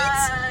 Yes.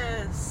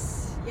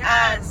 Right?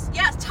 Yes.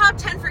 Top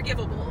 10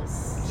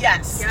 forgivables.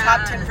 Yes.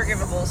 Top 10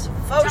 forgivables.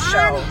 Faux show.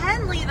 Don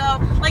Henley, though,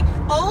 like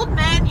old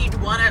men, you'd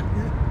want to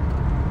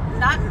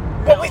not.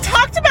 Well, we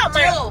talked about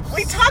my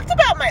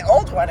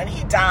old one, and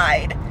he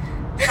died.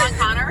 Sean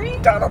Connery.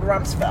 Donald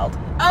Rumsfeld.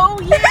 Oh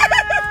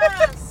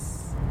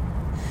yes.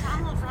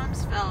 Donald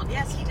Rumsfeld.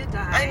 Yes, he did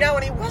die. I know,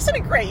 and he wasn't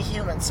a great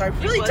human, so I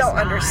really don't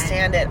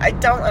understand it. I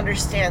don't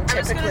understand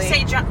typically. I was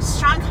going to say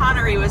Sean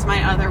Connery was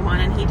my other one,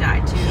 and he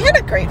died too. He had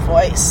a great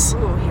voice.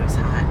 Ooh, he was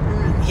hot.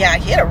 Yeah,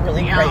 he had a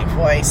really great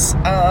voice.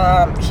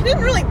 He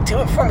didn't really do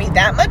it for me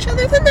that much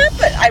other than that,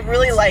 but I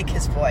really like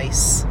his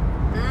voice.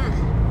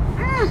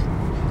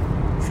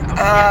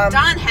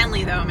 Don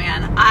Henley, though,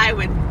 man, I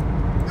would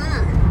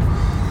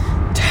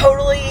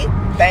totally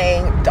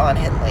bang Don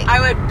Henley. I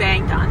would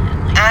bang Don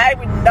Henley. I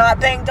would not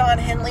bang Don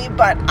Henley,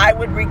 but I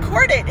would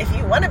record it if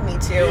you wanted me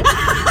to.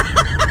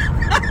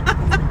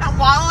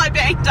 While I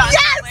bang Don Henley.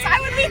 Yes, I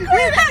would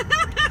record it.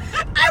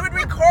 I would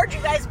record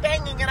you guys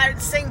banging, and I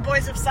would sing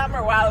Boys of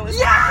Summer while it was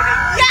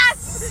happening.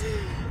 Yes!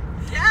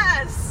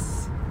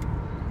 Yes!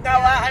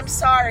 Noah, I'm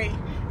sorry.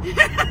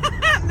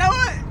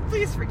 Noah,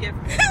 please forgive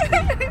me.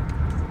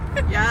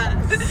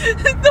 Yes.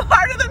 The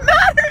heart of the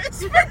matter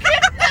is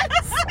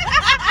forgiveness.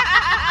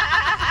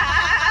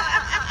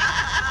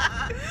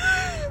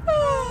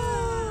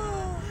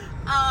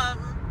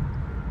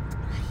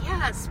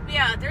 Yes,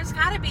 yeah, there's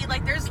gotta be,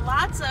 like, there's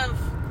lots of,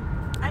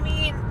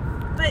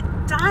 but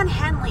Don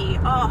Henley,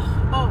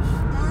 All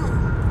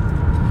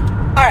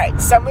right,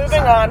 so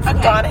moving on from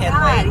Don Henley.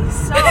 God,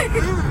 he's so,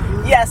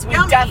 yes,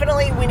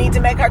 yummy. we need to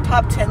make our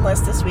top 10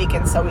 list this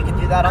weekend so we can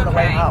do that on the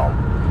way home.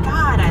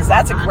 God, because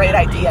that's a great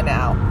idea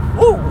now.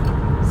 Woo!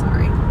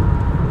 Sorry.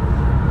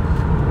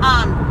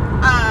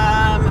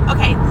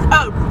 Okay.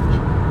 Oh,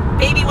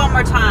 Baby One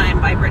More Time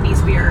by Britney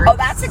Spears. Oh,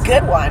 that's a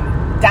good one.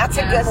 That's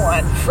a good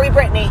one. Free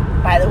Britney,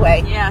 by the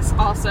way. Yes,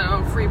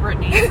 also Free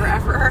Britney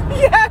forever.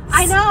 Yes.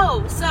 I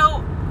know.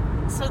 So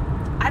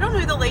I don't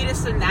know the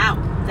latest in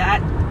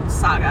that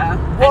saga.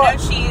 Well, I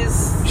know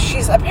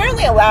she's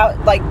apparently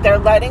allowed, like, they're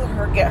letting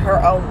her get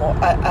her own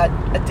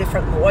a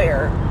different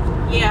lawyer.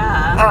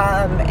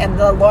 Yeah. And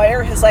the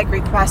lawyer has, like,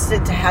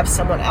 requested to have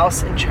someone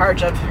else in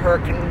charge of her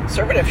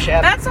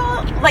conservatorship. That's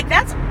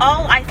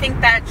all I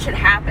think that should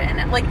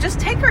happen. Like, just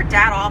take her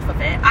dad off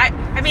of it.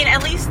 I mean,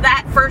 at least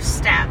that first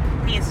step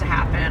needs to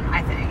happen,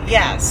 I think.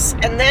 Yes.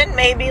 And then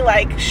maybe,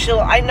 like,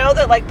 I know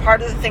that, like,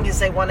 part of the thing is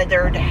they wanted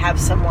her to have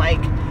some,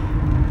 like,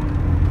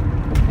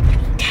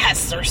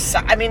 tests or so.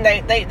 I mean,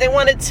 they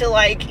wanted to,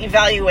 like,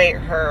 evaluate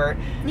her.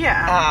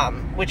 Yeah.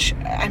 Which,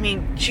 I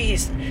mean,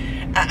 geez.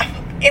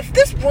 If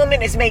this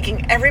woman is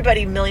making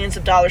everybody millions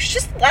of dollars,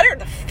 just let her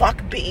the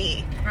fuck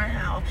be. I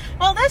know.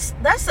 Well,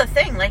 that's the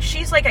thing. Like,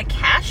 she's like a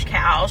cash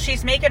cow.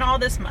 She's making all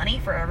this money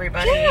for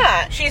everybody.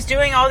 Yeah. She's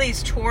doing all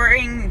these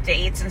touring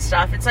dates and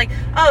stuff. It's like,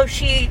 oh,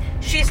 she's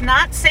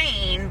not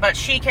sane, but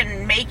she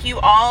can make you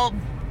all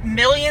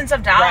millions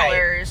of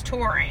dollars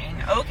touring.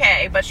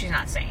 Okay, but she's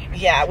not sane.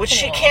 Yeah, which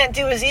she can't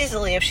do as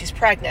easily if she's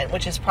pregnant,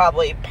 which is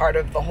probably part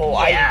of the whole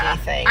IUD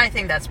thing. I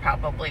think that's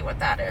probably what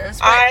that is.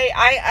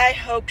 I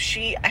hope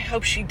she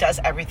does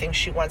everything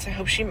she wants. I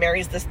hope she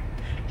marries this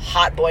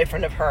hot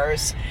boyfriend of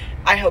hers.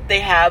 I hope they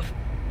have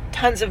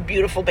tons of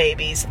beautiful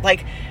babies.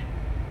 Like,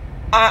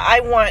 I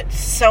want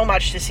so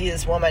much to see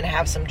this woman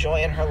have some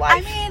joy in her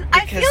life. I mean,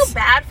 I feel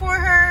bad for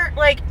her.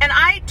 Like, and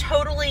I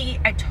totally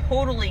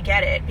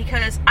get it,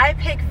 because I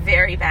pick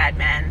very bad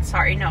men.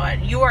 Sorry, Noah,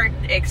 you are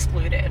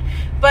excluded.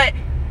 But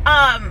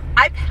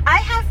I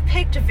have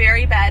picked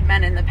very bad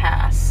men in the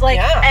past. Like,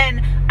 and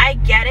I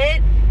get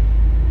it.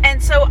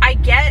 And so I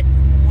get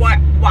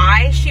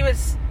why she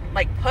was,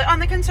 like, put on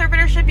the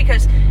conservatorship,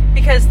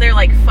 because they're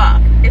like,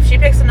 fuck, if she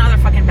picks another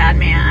fucking bad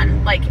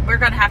man, like, we're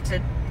gonna have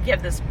to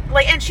give this,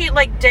 like, and she,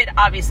 like, did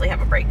obviously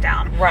have a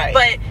breakdown, right?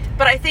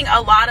 But I think a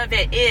lot of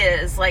it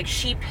is, like,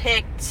 she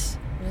picked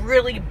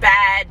really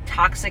bad,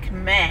 toxic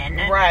men,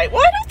 right?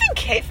 Well, I don't think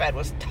K-Fed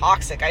was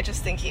toxic. I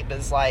just think he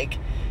was, like,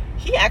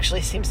 he actually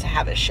seems to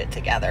have his shit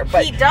together.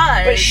 But he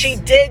does. But she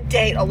did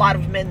date a lot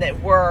of men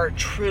that were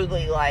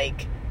truly,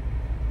 like,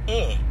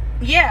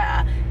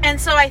 Yeah. And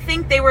so I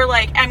think they were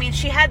like, I mean,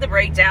 she had the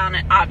breakdown,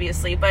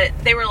 obviously, but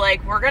they were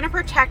like, we're going to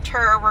protect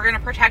her. We're going to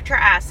protect her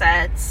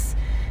assets,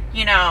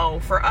 you know,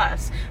 for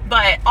us,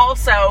 but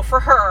also for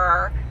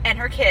her and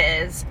her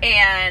kids.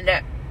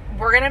 And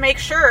we're going to make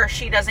sure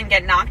she doesn't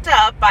get knocked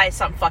up by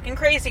some fucking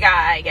crazy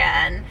guy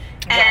again.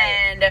 Right.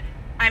 And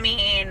I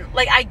mean,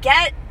 like, I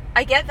get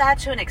that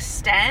to an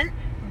extent,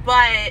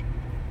 but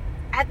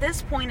at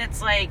this point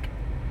it's like,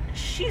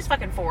 she's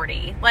fucking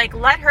 40. Like,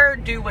 let her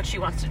do what she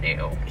wants to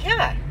do.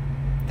 Yeah.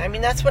 I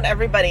mean, that's what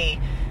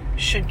everybody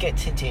should get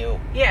to do.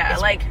 Yeah,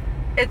 like,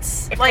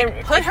 it's,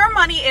 like, put her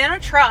money in a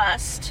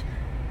trust.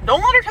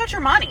 Don't let her touch her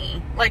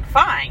money. Like,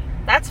 fine.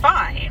 That's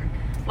fine.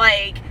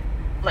 Like,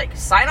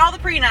 sign all the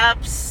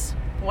prenups.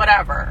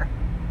 Whatever.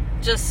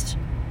 Just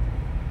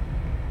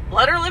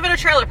let her live in a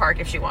trailer park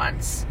if she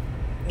wants.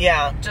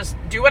 Yeah. Just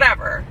do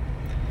whatever.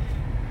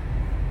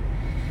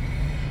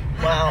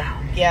 Well,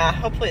 yeah,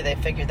 hopefully they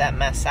figured that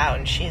mess out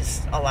and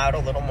she's allowed a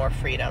little more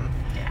freedom.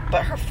 Yeah.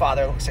 But her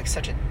father looks like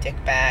such a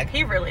dickbag.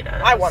 He really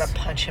does. I want to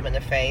punch him in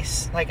the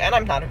face. Like, and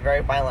I'm not a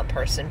very violent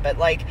person, but,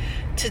 like,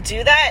 to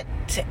do that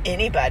to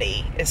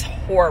anybody is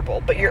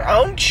horrible. But your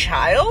own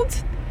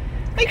child?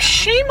 Like,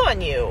 shame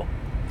on you.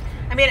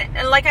 I mean,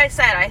 like I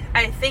said,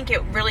 I think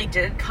it really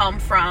did come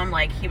from,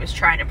 like, he was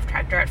trying to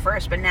protect her at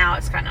first, but now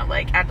it's kind of,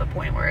 like, at the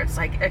point where it's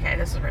like, okay,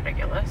 this is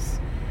ridiculous.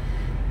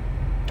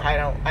 I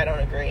don't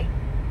agree.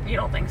 You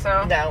don't think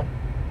so? No.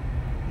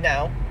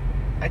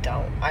 I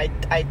don't.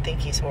 I think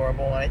he's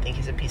horrible, and I think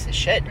he's a piece of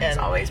shit. It's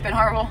always been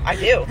horrible. I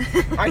do.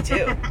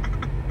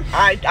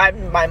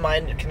 My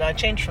mind cannot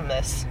change from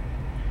this.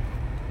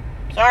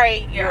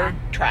 Sorry, you're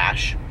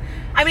trash.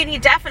 I mean, he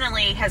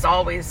definitely has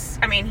always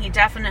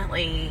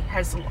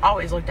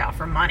looked out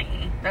for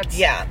money. But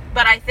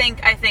I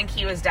think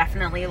he was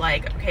definitely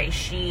like, okay,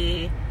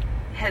 she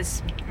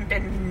has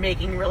been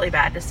making really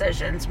bad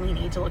decisions. We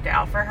need to look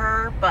out for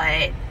her.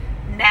 But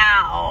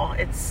now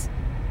it's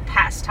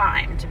past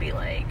time to be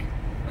like,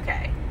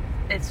 okay,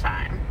 it's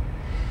time.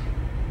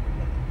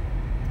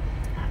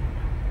 I don't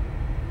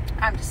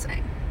know. I'm just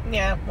saying.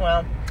 Yeah,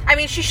 well. I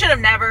mean, she should have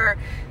never,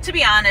 to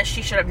be honest,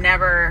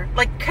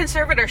 like,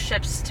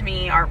 conservatorships to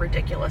me are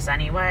ridiculous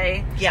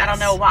anyway. Yes. I don't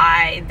know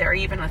why they're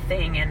even a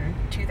thing in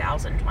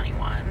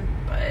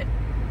 2021, but.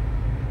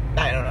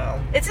 I don't know.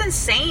 It's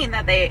insane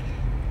that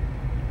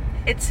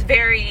it's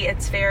very,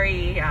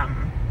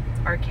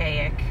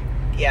 archaic.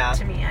 Yeah.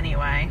 To me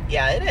anyway.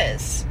 Yeah, it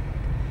is.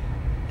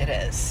 It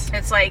is.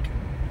 It's like,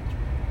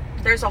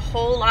 there's a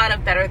whole lot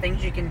of better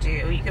things you can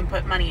do. You can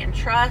put money in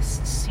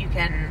trusts,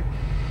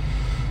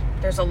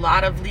 there's a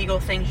lot of legal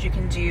things you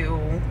can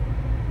do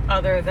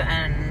other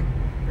than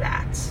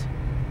that.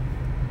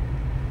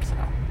 So.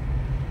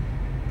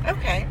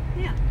 Okay.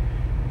 Yeah.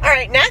 All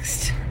right,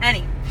 next.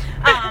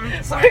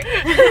 Sorry.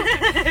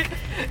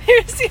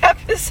 Here's the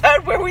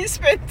episode where we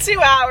spent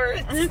 2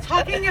 hours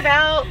talking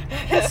about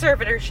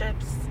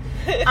conservatorships.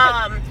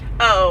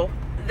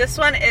 This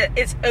one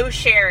is Oh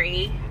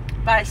Sherry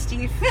by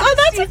Steve. Oh,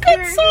 that's a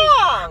good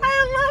song.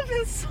 I love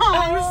this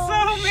song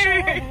so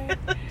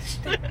much.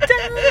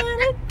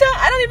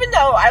 I don't even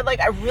know.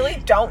 I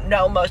really don't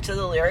know most of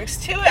the lyrics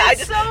to it.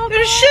 It's so good.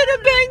 There should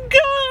have been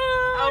good.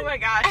 Oh my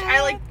gosh,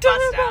 I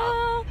bust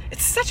out.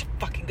 It's such a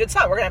fucking good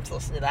song. We're gonna have to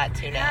listen to that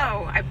too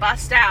now. No, I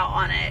bust out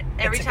on it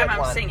every time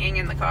I'm singing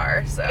in the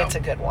car. So it's a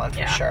good one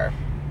for sure.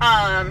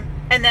 And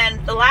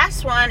then the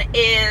last one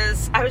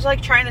is, I was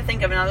like trying to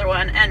think of another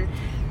one, and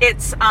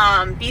it's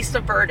Beast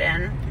of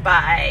Burden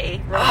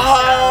by Rolling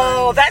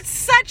Stones. That's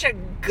such a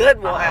good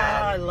one. Oh,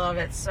 I love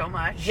it so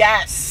much.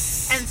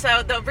 Yes. And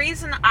so the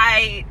reason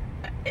I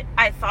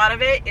thought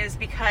of it is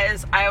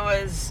because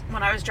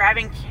when I was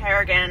driving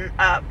Kerrigan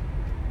up,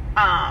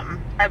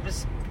 I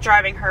was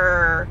driving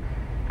her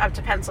up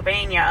to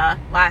Pennsylvania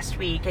last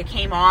week. It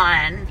came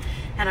on,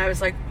 and I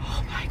was like,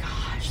 oh my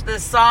gosh,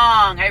 this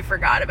song, I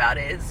forgot about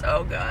it. It's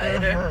so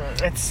good.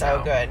 Mm-hmm. It's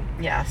so good.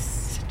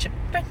 Yes. Such a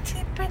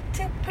pretty,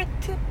 pretty,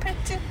 pretty,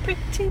 pretty,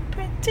 pretty,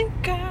 pretty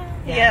girl.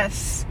 Yeah.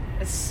 Yes.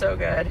 It's so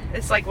good.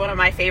 It's like one of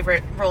my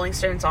favorite Rolling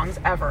Stone songs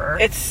ever.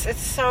 It's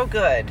so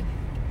good.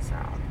 So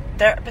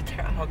they're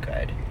all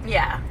good.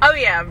 Yeah. Oh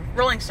yeah.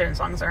 Rolling Stone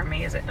songs are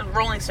amazing.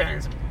 Rolling Stone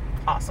is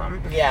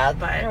awesome. Yeah,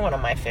 but they're one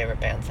of my favorite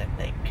bands, I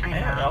think. I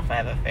don't know if I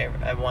have a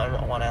favorite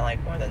one I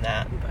like more than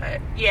that.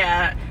 But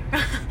yeah.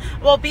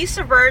 Well, Beast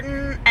of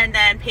Burden and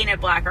then Painted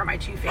Black are my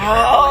two favorite.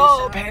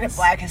 Oh, Painted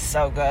Black is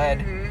so good.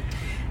 Mm-hmm.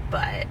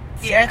 But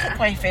yeah, I think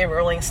my favorite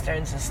Rolling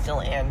Stones is still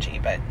Angie,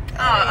 but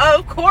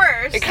of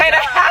course. It kind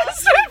of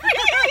has to be.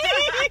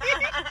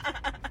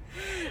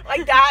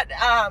 Like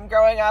that,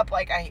 growing up,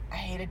 like I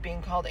hated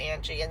being called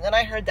Angie, and then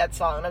I heard that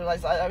song, and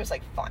I was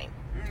like, fine.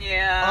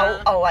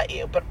 Yeah. I'll let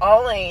you, but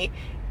only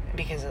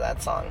because of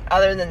that song.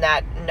 Other than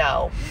that,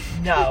 no.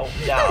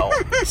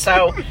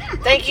 So,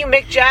 thank you,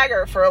 Mick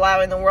Jagger, for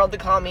allowing the world to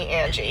call me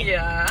Angie.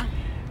 Yeah.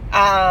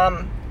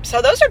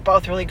 So those are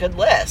both really good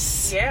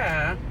lists.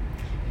 Yeah.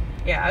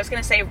 Yeah, I was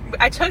gonna say,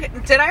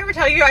 did I ever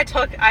tell you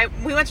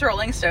we went to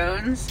Rolling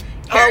Stones?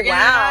 Kerrigan and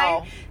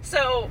I.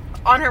 So,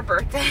 on her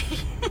birthday.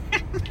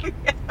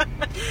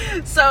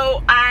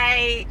 So,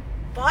 I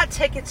bought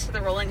tickets to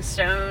the Rolling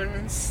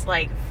Stones,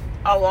 like,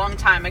 a long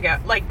time ago,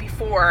 like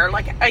before,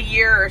 like a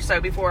year or so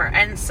before.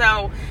 And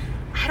so,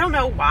 I don't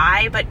know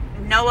why, but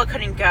Noah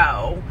couldn't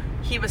go.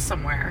 He was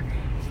somewhere.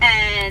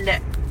 And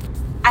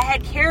I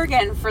had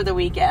Kerrigan for the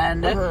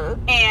weekend.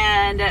 Mm-hmm.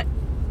 And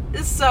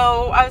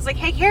so I was like,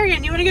 hey,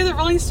 Kerrigan, you want to go to the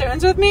Rolling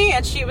Stones with me?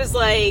 And she was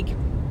like,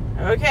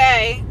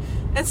 okay.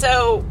 And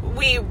so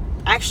we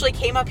actually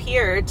came up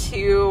here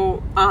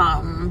to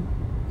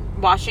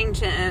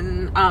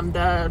Washington,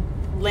 the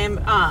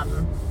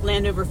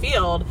Landover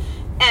Field.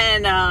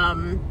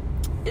 And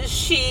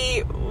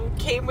she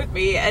came with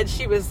me, and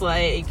she was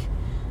like,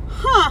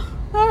 huh,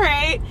 all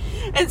right.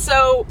 And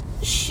so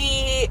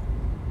she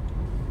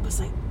was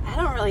like, I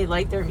don't really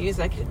like their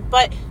music,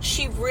 but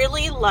she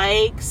really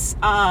likes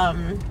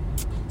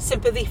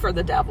Sympathy for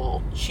the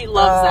Devil. She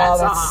loves that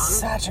song. That's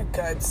such a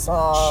good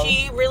song.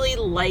 She really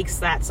likes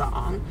that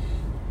song.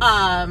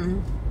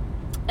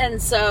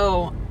 And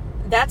so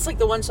that's like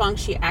the one song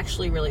she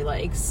actually really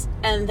likes.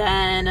 And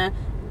then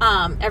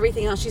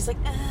everything else, she's like,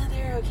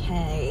 they're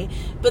okay.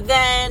 But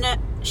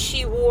then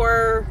she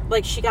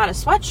got a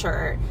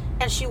sweatshirt,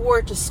 and she wore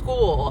it to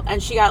school,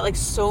 and she got like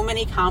so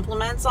many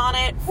compliments on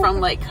it from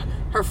like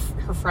her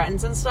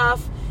friends and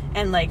stuff,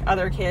 and like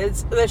other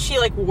kids, that she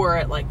like wore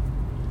it like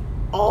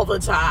all the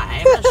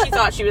time. And she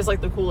thought she was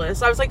like the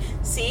coolest. I was like,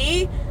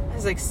 see,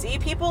 He's like, see,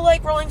 people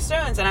like Rolling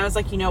Stones. And I was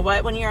like, you know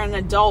what? When you're an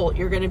adult,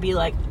 you're going to be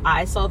like,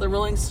 I saw the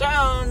Rolling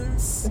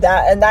Stones.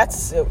 That's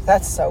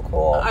so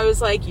cool. I was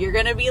like, you're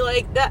going to be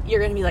like that. You're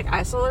going to be like,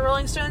 I saw the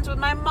Rolling Stones with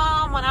my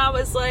mom when I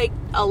was like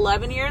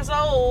 11 years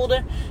old.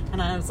 And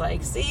I was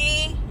like,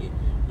 see,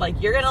 like,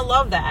 you're going to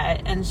love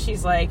that. And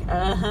she's like,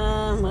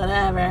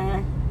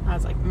 whatever. I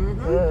was like,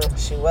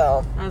 she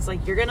will. I was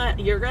like, you're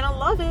gonna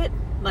love it.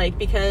 Like,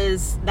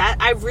 because that,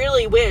 I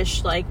really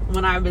wish, like,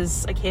 when I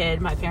was a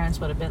kid, my parents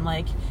would have been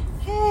like,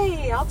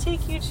 hey, I'll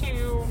take you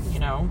to, you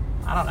know,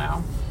 I don't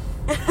know.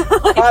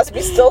 Like,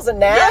 Crosby, Stills, and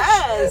Nash?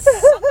 Yes,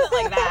 something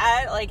like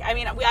that. Like, I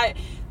mean,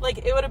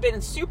 like, it would have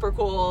been super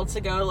cool to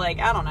go, like,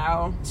 I don't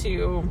know,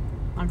 to,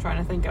 I'm trying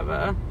to think of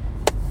a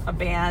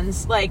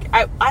band. Like,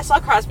 I saw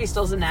Crosby,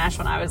 Stills, and Nash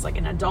when I was, like,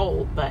 an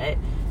adult, but,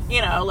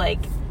 you know, like,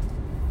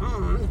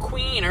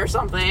 Queen or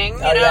something, you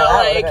know, that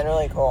like, would have been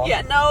really cool.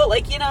 Yeah, no,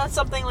 like, you know,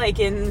 something like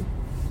in,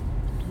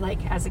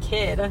 like, as a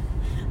kid,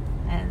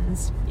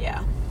 and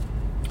yeah,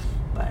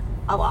 but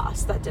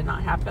alas, that did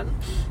not happen.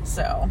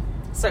 So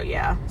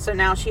yeah, so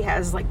now she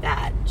has like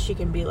that. She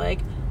can be like,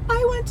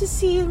 I went to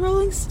see the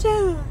Rolling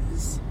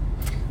Stones.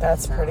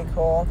 That's pretty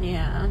cool.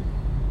 Yeah.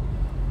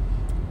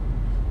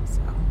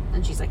 So,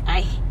 and she's like,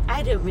 I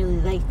don't really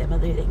like them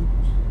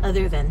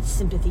other than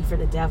Sympathy for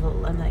the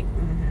Devil. I'm like,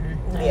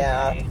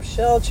 yeah, okay.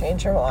 She'll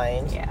change her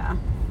mind. Yeah.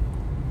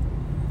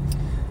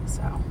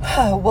 So.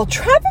 Well,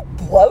 traffic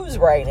blows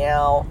right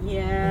now.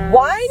 Yeah.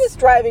 Why does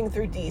driving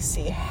through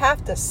DC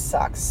have to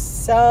suck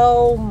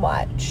so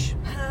much?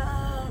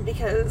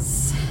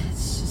 Because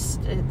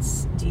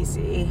it's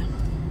DC.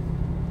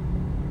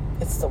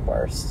 It's the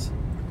worst.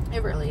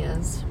 It really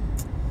is.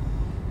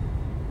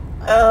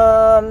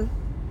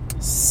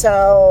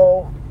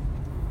 So,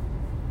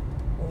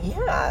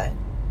 yeah.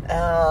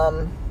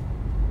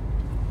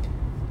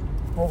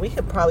 Well, we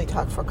could probably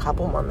talk for a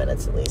couple more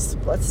minutes at least.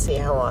 Let's see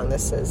how long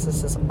this is.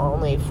 This is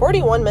only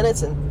 41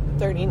 minutes and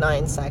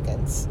 39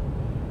 seconds.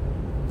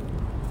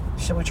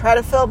 Should we try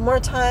to fill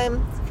more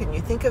time? Can you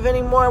think of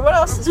any more? What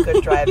else is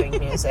good driving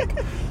music?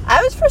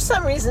 I was, for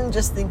some reason,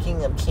 just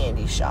thinking of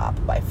Candy Shop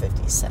by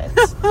 50 Cent.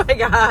 Oh my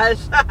gosh.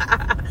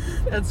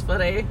 That's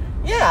funny.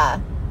 Yeah.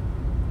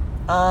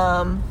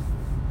 God,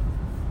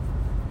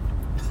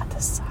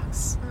 this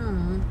sucks.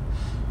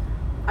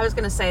 I was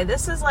going to say,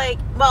 this is like,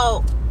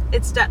 well,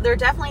 they're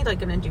definitely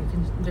like going to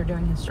they're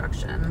doing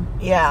construction.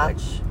 Yeah.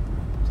 Which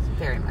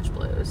very much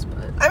blows,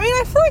 but. I mean,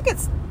 I feel like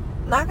it's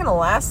not going to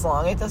last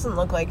long. It doesn't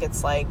look like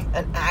it's like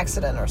an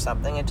accident or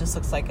something. It just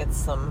looks like it's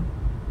some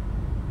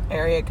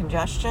area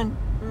congestion.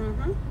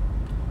 Mm-hmm.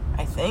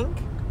 I think.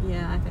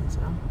 Yeah, I think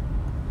so.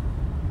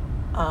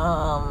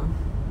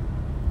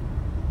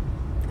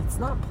 It's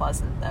not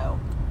pleasant though.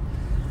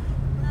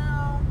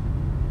 No.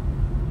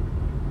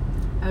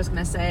 I was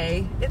gonna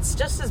say it's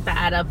just as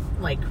bad up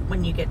like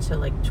when you get to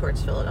like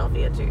towards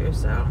Philadelphia too.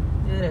 So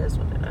it is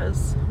what it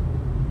is.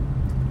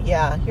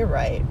 Yeah, you're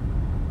right.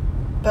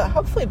 But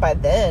hopefully by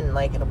then,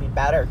 like, it'll be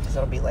better because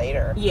it'll be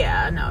later.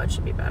 Yeah, no, it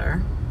should be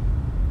better.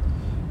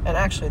 And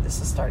actually,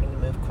 this is starting to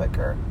move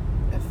quicker.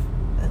 If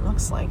it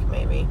looks like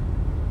maybe.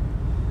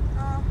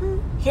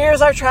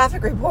 Here's our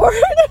traffic report.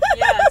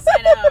 Yes,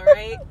 I know,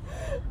 right?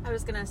 I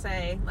was gonna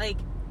say, like,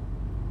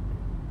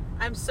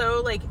 I'm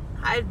so, like,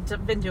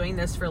 I've been doing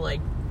this for,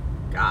 like,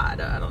 God,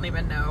 I don't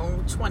even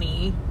know,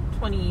 20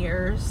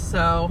 years.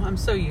 So I'm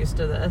so used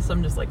to this.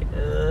 I'm just like,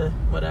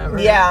 whatever.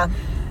 Yeah.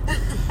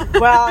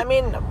 Well, I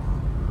mean,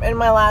 in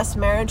my last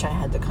marriage, I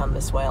had to come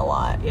this way a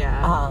lot.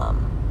 Yeah.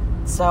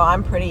 So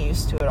I'm pretty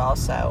used to it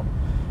also.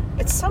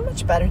 It's so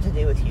much better to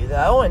do with you,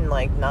 though, and,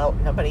 like,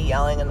 nobody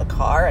yelling in the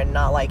car and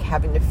not, like,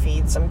 having to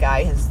feed some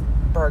guy his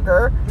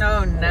burger.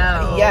 Oh,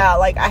 no. Yeah,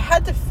 like, I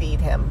had to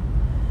feed him.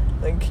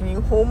 Like, can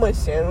you hold my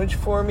sandwich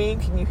for me?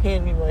 Can you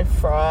hand me my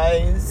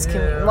fries?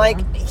 Like,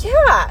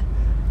 yeah.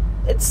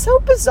 It's so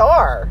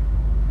bizarre.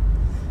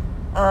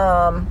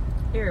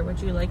 Here, would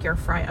you like your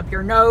fry up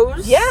your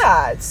nose?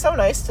 Yeah, it's so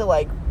nice to,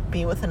 like,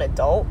 be with an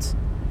adult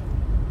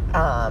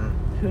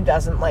who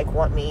doesn't, like,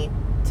 want me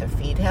to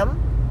feed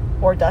him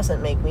or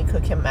doesn't make me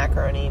cook him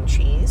macaroni and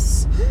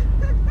cheese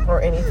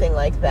or anything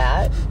like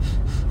that.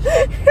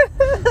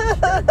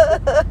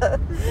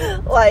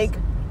 Like,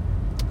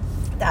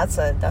 that's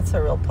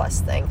a real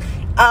plus thing.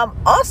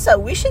 Also,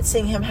 we should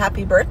sing him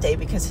happy birthday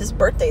because his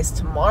birthday's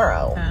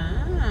tomorrow.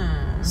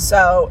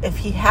 So if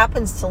he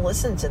happens to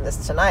listen to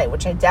this tonight,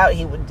 which I doubt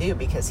he would do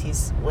because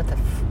he's with a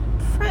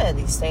friend,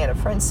 he's staying at a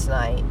friend's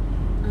tonight,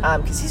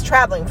 because he's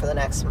traveling for the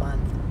next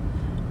month.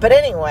 But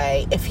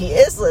anyway, if he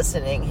is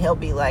listening, he'll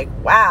be like,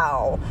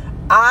 wow,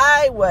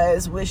 I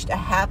was wished a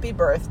happy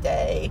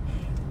birthday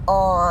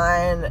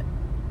on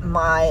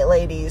my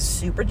lady's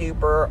super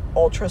duper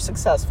ultra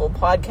successful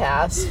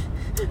podcast.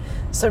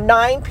 So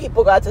 9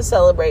 people got to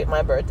celebrate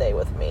my birthday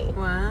with me.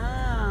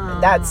 Wow.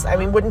 And that's, I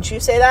mean, wouldn't you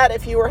say that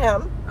if you were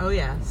him? Oh,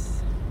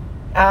 yes.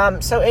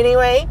 So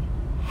anyway,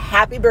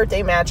 happy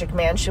birthday, Magic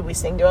Man. Should we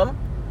sing to him?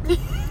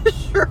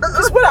 Sure.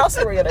 Because what else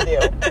are we going to do?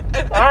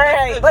 All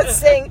right, let's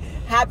sing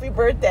happy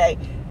birthday.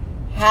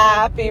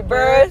 Happy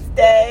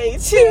birthday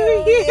to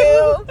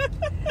you.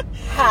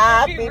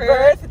 Happy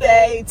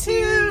birthday to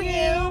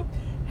you.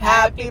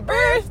 Happy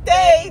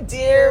birthday,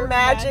 dear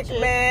Magic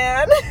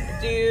Man.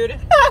 Dude.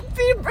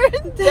 Happy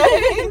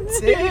birthday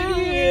to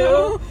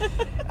you.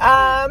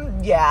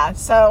 Yeah,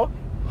 so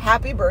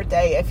happy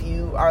birthday if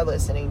you are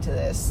listening to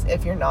this.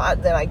 If you're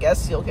not, then I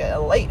guess you'll get a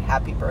late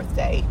happy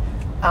birthday.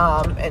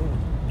 And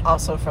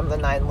also from the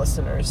 9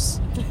 listeners.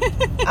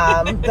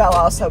 They'll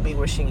also be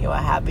wishing you a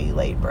happy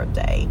late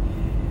birthday.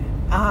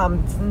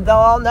 They'll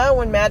all know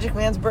when Magic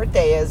Man's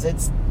birthday is.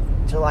 It's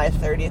July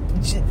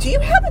 30th. Do you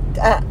have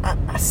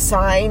a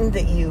sign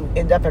that you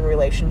end up in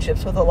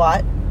relationships with a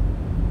lot?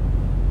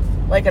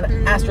 Like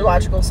an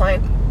astrological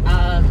sign?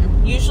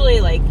 Usually,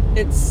 like,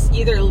 it's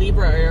either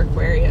Libra or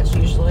Aquarius,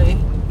 usually.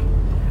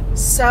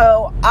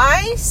 So,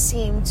 I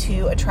seem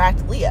to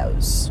attract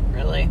Leos.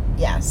 Really?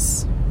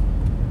 Yes.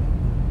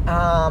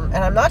 And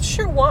I'm not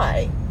sure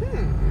why.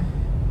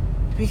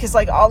 Because,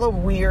 like, all the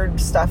weird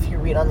stuff you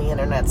read on the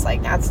internet's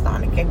like, that's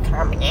not a good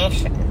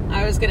combination.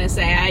 I was gonna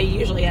say, I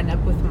usually end up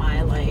with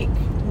my, like,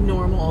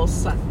 normal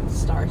star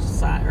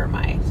sign, or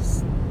my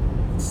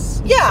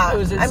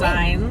supposed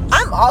signs.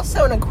 I'm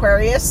also an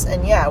Aquarius,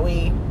 and yeah,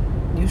 we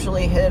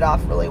usually hit it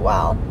off really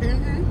well.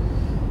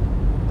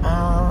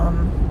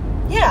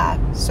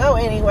 Yeah, so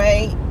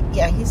anyway,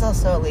 yeah, he's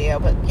also a Leo,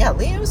 but yeah,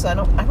 Leos, I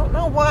don't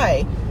know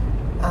why.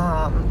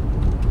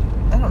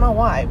 I don't know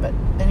why, but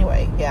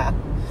anyway, yeah.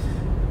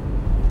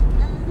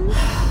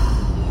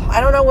 I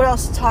don't know what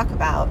else to talk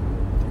about.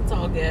 It's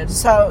all good.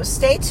 So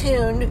stay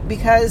tuned,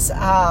 because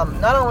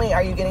not only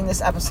are you getting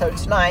this episode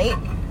tonight,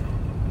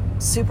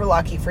 super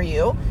lucky for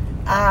you,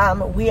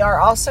 we are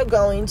also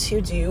going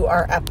to do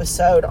our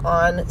episode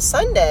on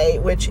Sunday,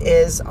 which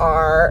is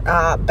our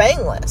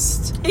bang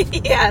list.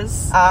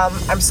 Yes.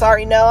 I'm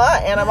sorry,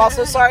 Noah, and I'm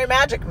also sorry,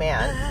 Magic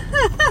Man.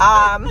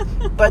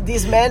 But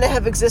these men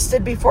have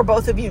existed before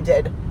both of you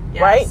did.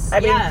 Yes, right? I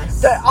mean,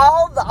 yes.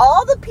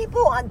 all the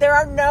people, there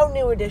are no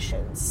new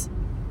additions.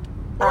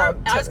 I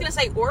was going to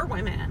say, or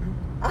women.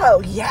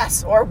 Oh,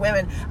 yes, or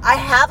women. I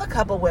have a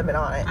couple women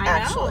on it,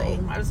 actually.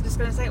 I was just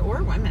going to say,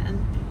 or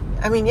women.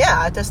 I mean,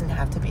 yeah, it doesn't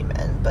have to be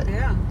men, but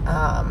yeah.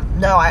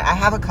 No, I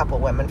have a couple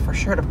women for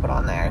sure to put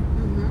on there.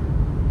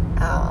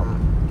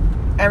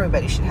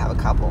 Everybody should have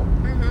a couple.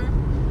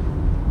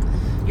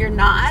 You're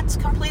not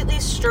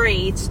completely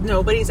straight.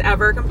 Nobody's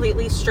ever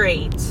completely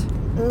straight.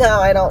 No,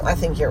 I don't. I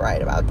think you're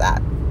right about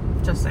that.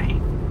 Just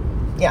saying.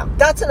 Yeah,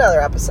 that's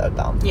another episode,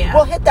 though. Yeah.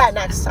 We'll hit that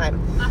next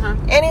time.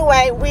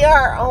 Anyway, we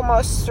are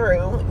almost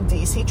through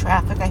DC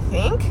traffic, I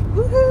think.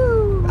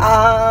 Woohoo!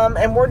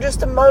 And we're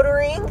just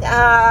motoring,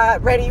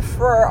 ready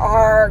for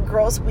our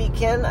girls'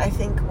 weekend. I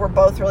think we're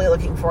both really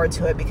looking forward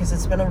to it, because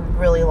it's been a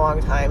really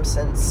long time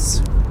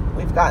since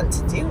we've gotten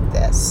to do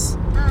this.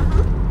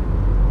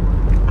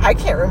 I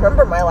can't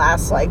remember my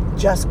last,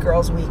 just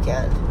girls'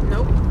 weekend.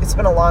 Nope. It's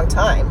been a long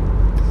time.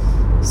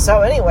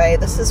 So anyway,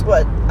 this is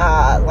what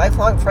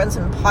lifelong friends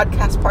and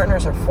podcast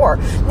partners are for.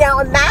 Now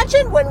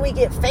imagine when we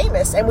get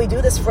famous and we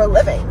do this for a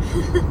living,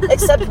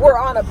 except we're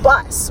on a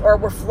bus or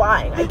we're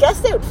flying. I guess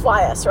they would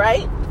fly us,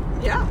 right?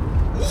 Yeah.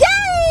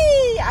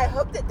 Yay! I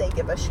hope that they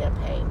give us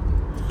champagne.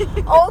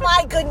 Oh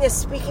my goodness,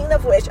 speaking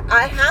of which,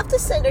 I have to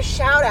send a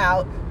shout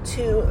out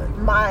to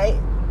my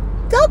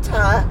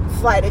Delta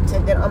flight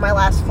attendant on my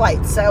last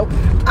flight. So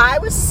I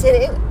was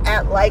sitting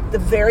at the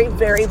very,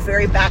 very,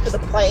 very back of the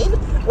plane.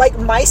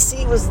 My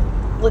seat was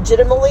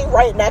legitimately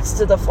right next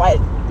to the flight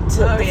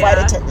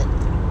attendant.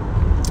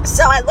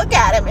 So I look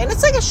at him, and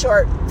it's a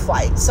short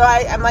flight. So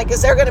I'm like,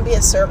 is there going to be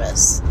a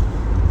service?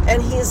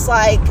 And he's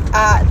like,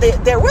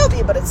 there will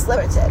be, but it's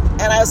limited.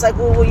 And I was like,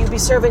 well, will you be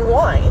serving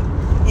wine?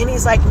 And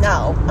he's like,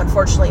 no,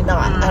 unfortunately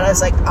not. And I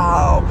was like,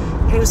 oh.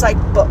 And he was like,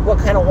 but what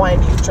kind of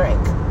wine do you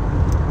drink?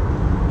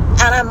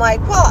 And I'm like,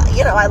 well,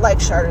 I like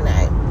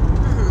Chardonnay.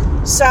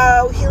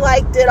 So he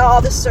did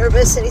all the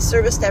service, and he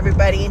serviced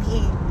everybody, and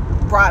he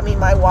brought me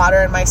my water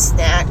and my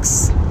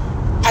snacks,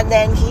 and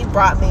then he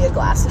brought me a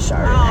glass of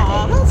Chardonnay.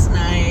 Oh, that's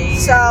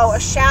nice. So a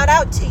shout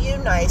out to you,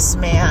 nice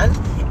man.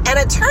 And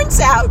it turns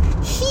out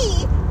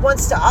he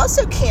wants to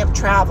also camp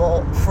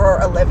travel for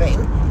a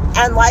living,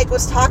 and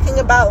was talking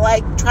about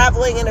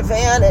traveling in a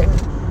van,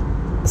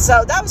 and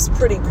so that was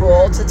pretty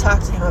cool to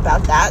talk to him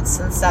about that,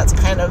 since that's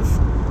kind of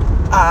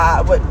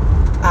what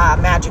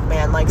Magic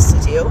Man likes to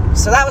do.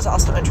 So that was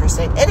also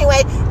interesting.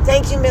 Anyway,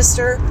 thank you,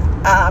 mister.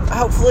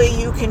 Hopefully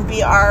you can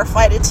be our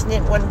flight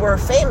attendant when we're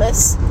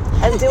famous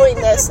and doing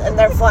this, and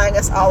they're flying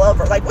us all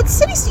over. What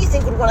cities do you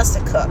think would want us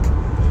to cook?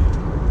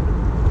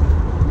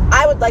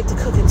 I would like to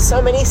cook in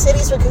so many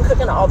cities. We can cook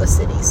in all the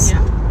cities.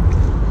 Yeah.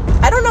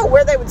 I don't know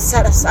where they would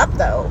set us up,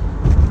 though.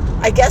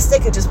 I guess they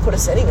could just put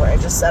us anywhere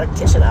and just set a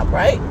kitchen up,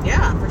 right?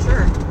 Yeah, for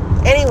sure.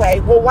 Anyway,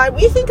 well, while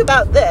we think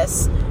about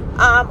this,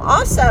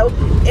 also,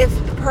 if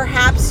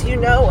perhaps you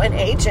know an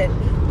agent,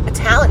 a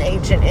talent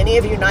agent, any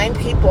of you 9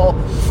 people,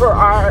 for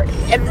our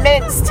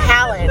immense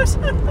talent,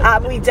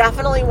 we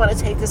definitely want to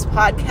take this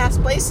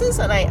podcast places,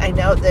 and I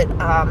know that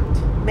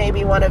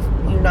maybe one of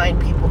you 9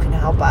 people can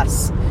help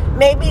us.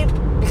 Maybe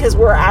because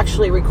we're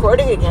actually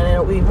recording again, and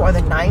it'll be more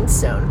than 9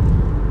 soon.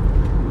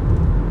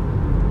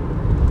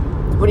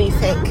 What do you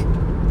think?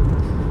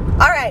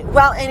 All right.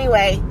 Well,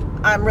 anyway,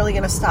 I'm really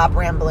going to stop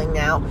rambling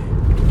now.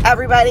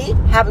 Everybody,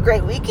 have a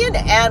great weekend,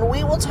 and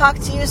we will talk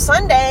to you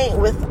Sunday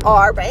with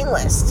our bang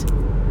list.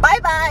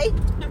 Bye-bye.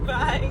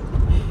 Bye.